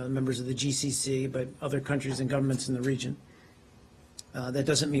example, members of the GCC, but other countries and governments in the region, that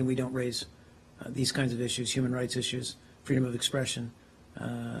doesn't mean we don't raise these kinds of issues, human rights issues, freedom of expression,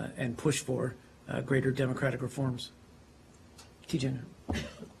 and push for greater democratic reforms. T-Jen.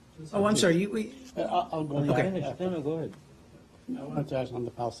 Oh, I'm sorry. I'll go Okay. back. No, go ahead. I wanted to ask on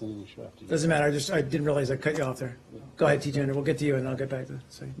the Palestinian issue after you. Doesn't matter. I didn't realize I cut you off there. Go ahead, T-Jen. We'll get to you, and I'll get back to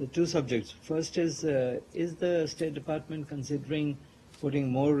Saeed. The two subjects. First is the State Department considering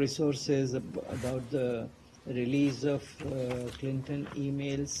putting more resources about the release of Clinton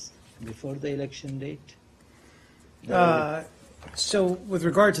emails before the election date? So with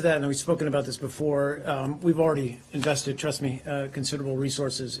regard to that, and we've spoken about this before, we've already invested, trust me, considerable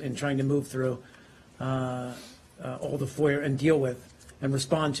resources in trying to move through all the FOIA and deal with and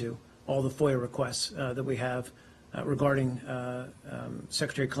respond to all the FOIA requests that we have regarding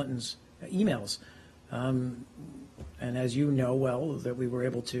Secretary Clinton's emails. And as you know well, that we were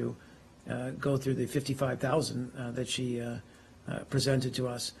able to go through the 55,000 that she presented to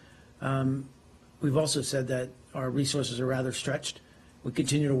us. We've also said that our resources are rather stretched. We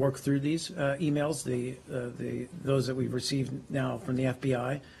continue to work through these emails, those that we've received now from the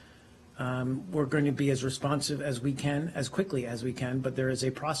FBI. We're going to be as responsive as we can, as quickly as we can, but there is a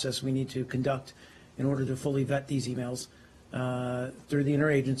process we need to conduct in order to fully vet these emails through the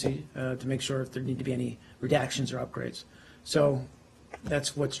interagency to make sure if there need to be any redactions or upgrades. So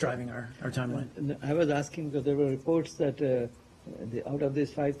that's what's driving our timeline. I was asking because there were reports that out of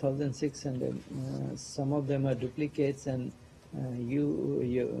these 5,600, some of them are duplicates, and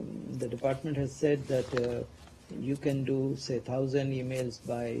the department has said that you can do, say, 1,000 emails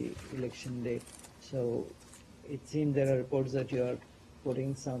by election day. So it seems there are reports that you are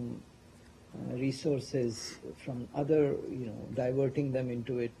putting some resources from other, diverting them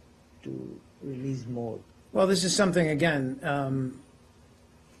into it to release more? Well, this is something, again,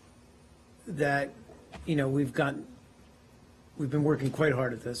 that, we've been working quite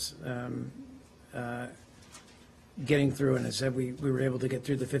hard at this, getting through, and I said we were able to get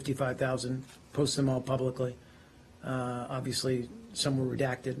through the 55,000, post them all publicly. Obviously, some were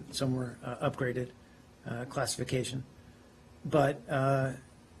redacted, some were upgraded classification. But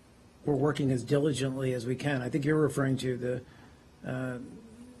we're working as diligently as we can. I think you're referring to that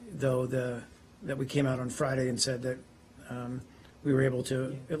we came out on Friday and said that we were able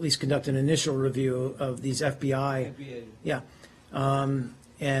to at least conduct an initial review of these FBI. Yeah. And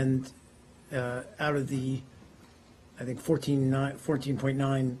out of the, I think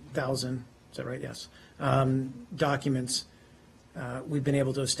 14.9 thousand, is that right? Yes. Documents, we've been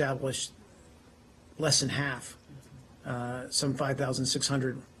able to establish less than half. Some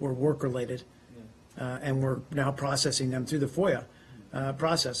 5,600 were work-related, and we're now processing them through the FOIA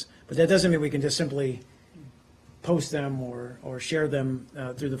process. But that doesn't mean we can just simply post them or share them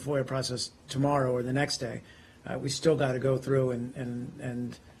through the FOIA process tomorrow or the next day. We still got to go through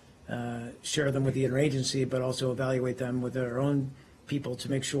and share them with the interagency, but also evaluate them with our own people to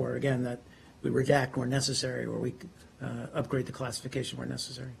make sure, again, that we redact where necessary or we upgrade the classification where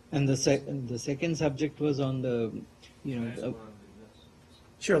necessary. And the second subject was on the,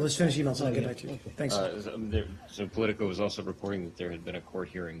 Sure, let's finish emails, I'll get back to you. Okay. Thanks. So Politico was also reporting that there had been a court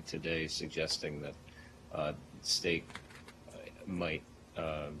hearing today suggesting that state might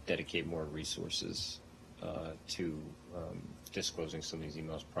dedicate more resources to disclosing some of these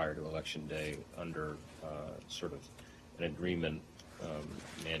emails prior to Election Day under sort of an agreement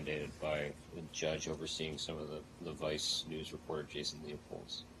mandated by the judge overseeing some of the Vice News reporter Jason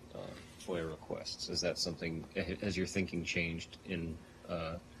Leopold's FOIA requests. Is that something, has your thinking changed in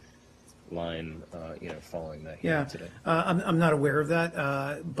line, following that hearing today? I'm not aware of that,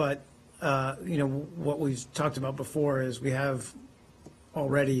 but what we've talked about before is we have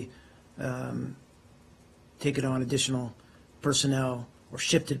already taken on additional personnel or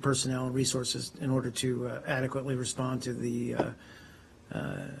shifted personnel and resources in order to adequately respond to the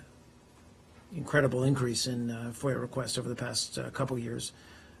incredible increase in FOIA requests over the past couple years.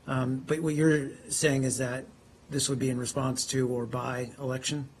 But what you're saying is that this would be in response to or by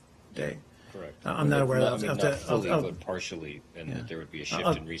Election Day? Correct. I'm not aware of that. Not fully, but partially, and that there would be a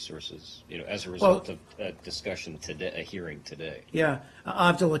shift in resources, as a result of a discussion today, a hearing today. Yeah, I'll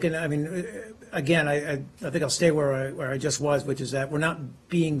have to look at. I mean, again, I think I'll stay where I just was, which is that we're not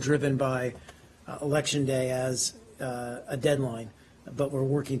being driven by Election Day as a deadline, but we're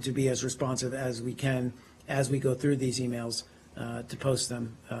working to be as responsive as we can as we go through these emails to post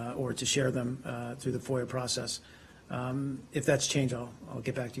them or to share them through the FOIA process. If that's changed, I'll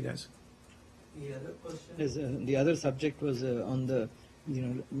get back to you guys. The other question is the other subject was on the,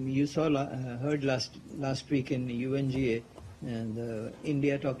 you heard last week in UNGA and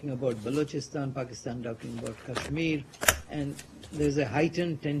India talking about Balochistan, Pakistan talking about Kashmir, and there's a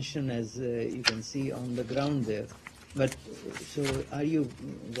heightened tension as you can see on the ground there. But so are you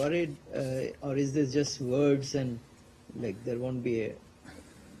worried, or is this just words and like there won't be a,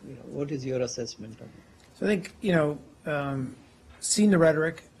 what is your assessment of it? So I think, seen the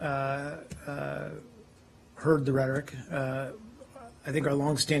rhetoric, heard the rhetoric. I think our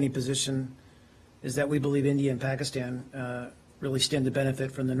longstanding position is that we believe India and Pakistan really stand to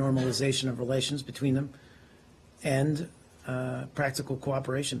benefit from the normalization of relations between them and practical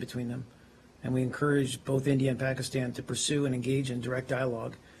cooperation between them. And we encourage both India and Pakistan to pursue and engage in direct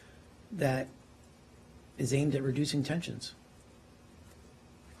dialogue that is aimed at reducing tensions.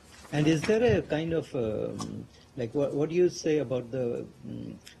 And is there a kind of, like what do you say about there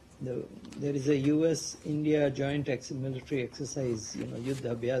is a U.S.-India joint military exercise,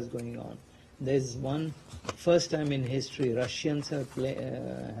 Yuddha Abhyas going on. There's one, first time in history, Russians are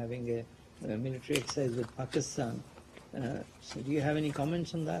having a military exercise with Pakistan. So do you have any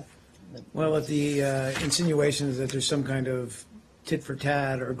comments on that? Well, if the insinuations that there's some kind of tit for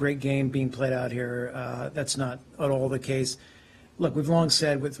tat or great game being played out here, that's not at all the case. Look, we've long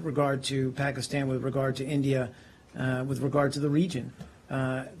said with regard to Pakistan, with regard to India, with regard to the region,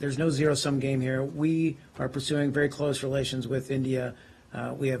 there's no zero-sum game here. We are pursuing very close relations with India.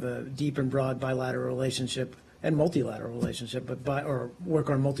 We have a deep and broad bilateral relationship and multilateral relationship, but or work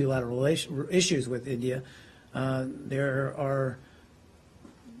on multilateral issues with India. There are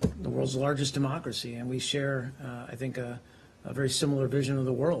the world's largest democracy, and we share, I think, a very similar vision of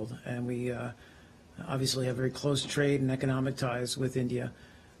the world. And we obviously have very close trade and economic ties with India.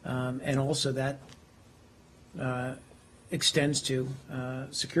 And also that extends to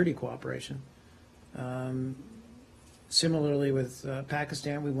security cooperation. Similarly with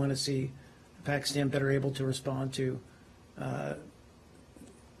Pakistan, we want to see Pakistan better able to respond to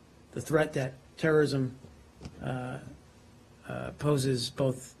the threat that terrorism poses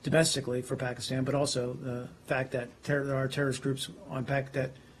both domestically for Pakistan, but also the fact that there are terrorist groups on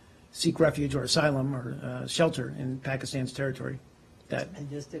that seek refuge or asylum or shelter in Pakistan's territory. And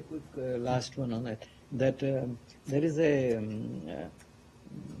just a quick last one on that. That there is a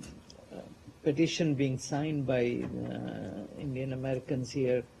petition being signed by Indian Americans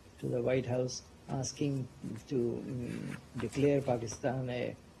here to the White House asking to declare Pakistan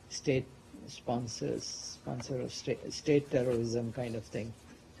a sponsor of state terrorism kind of thing.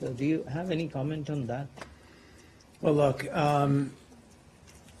 So do you have any comment on that? Well, look,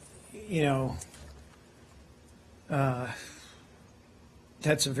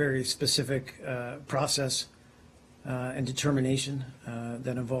 that's a very specific process and determination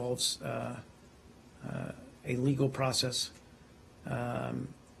that involves a legal process, an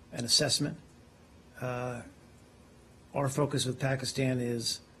assessment. Our focus with Pakistan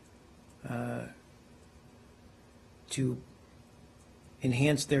is to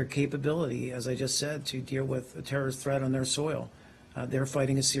enhance their capability, as I just said, to deal with a terrorist threat on their soil. They're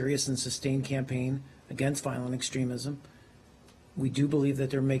fighting a serious and sustained campaign against violent extremism. We do believe that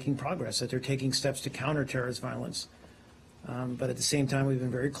they're making progress, that they're taking steps to counter terrorist violence. But at the same time, we've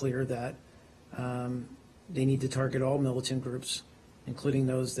been very clear that they need to target all militant groups, including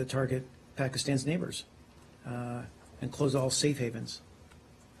those that target Pakistan's neighbors, and close all safe havens.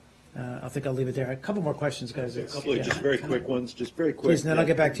 I think I'll leave it there. A couple more questions, guys. A couple of just very quick ones, just very quick. Please, and then I'll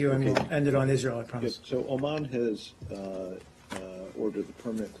get back to you and we'll end it on Israel, I promise. So Oman has ordered the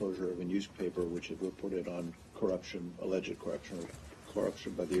permanent closure of a newspaper which had reported on alleged corruption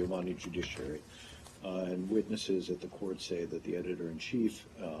by the Omani judiciary. And witnesses at the court say that the editor-in-chief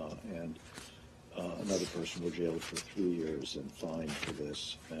and another person were jailed for 3 years and fined for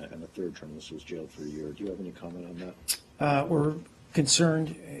this, and a third journalist was jailed for a year. Do you have any comment on that? We're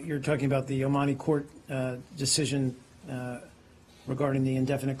concerned. You're talking about the Omani court decision regarding the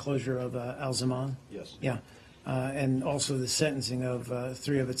indefinite closure of Al-Zaman? Yes. Yeah. And also the sentencing of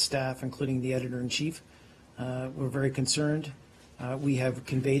 3 of its staff, including the editor-in-chief. We're very concerned. We have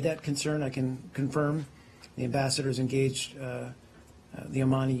conveyed that concern. I can confirm the ambassadors engaged the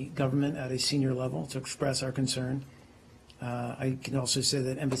Omani government at a senior level to express our concern. I can also say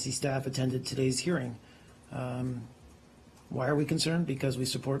that embassy staff attended today's hearing. Why are we concerned? Because we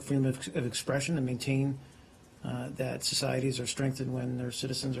support freedom of expression and maintain that societies are strengthened when their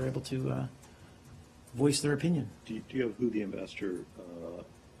citizens are able to voice their opinion. Do you have who the ambassador?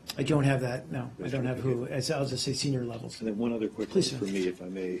 I don't have that, no. I don't have who. I'll just say senior levels. And then one other quick Please, one for me, if I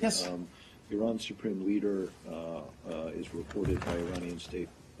may. Yes. Iran's supreme leader is reported by Iranian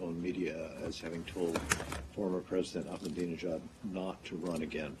state-owned media as having told former President Ahmadinejad not to run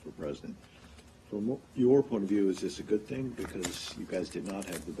again for president. From your point of view, is this a good thing because you guys did not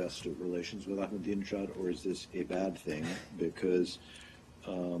have the best of relations with Ahmadinejad, or is this a bad thing because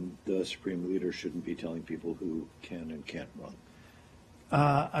the supreme leader shouldn't be telling people who can and can't run?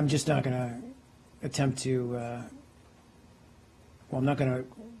 I'm just not going to attempt to, I'm not going to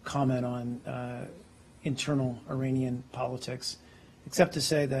comment on internal Iranian politics, except to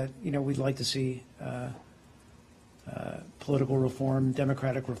say that, we'd like to see political reform,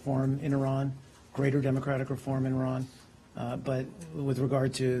 democratic reform in Iran, greater democratic reform in Iran. But with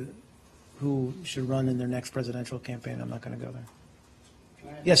regard to who should run in their next presidential campaign, I'm not going to go there.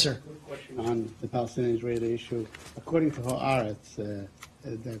 Yes, sir. On the Palestinian-Israeli issue, according to Haaretz,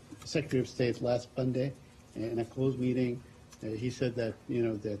 the Secretary of State last Monday, in a closed meeting, he said that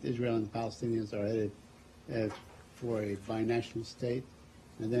that Israel and the Palestinians are headed for a binational state,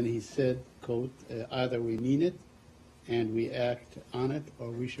 and then he said, "quote either we mean it and we act on it,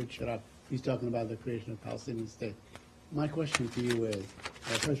 or we should shut up." He's talking about the creation of a Palestinian state. My question to you is,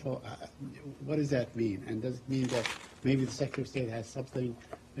 first of all, what does that mean? And does it mean that maybe the Secretary of State has something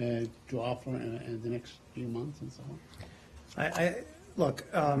to offer in the next few months and so on? Look,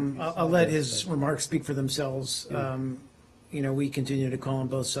 I'll let his remarks speak for themselves. We continue to call on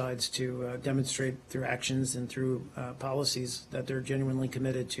both sides to demonstrate through actions and through policies that they're genuinely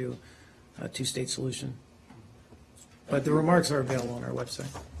committed to a two-state solution. But the remarks are available on our website.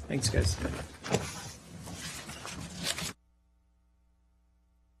 Thanks, guys.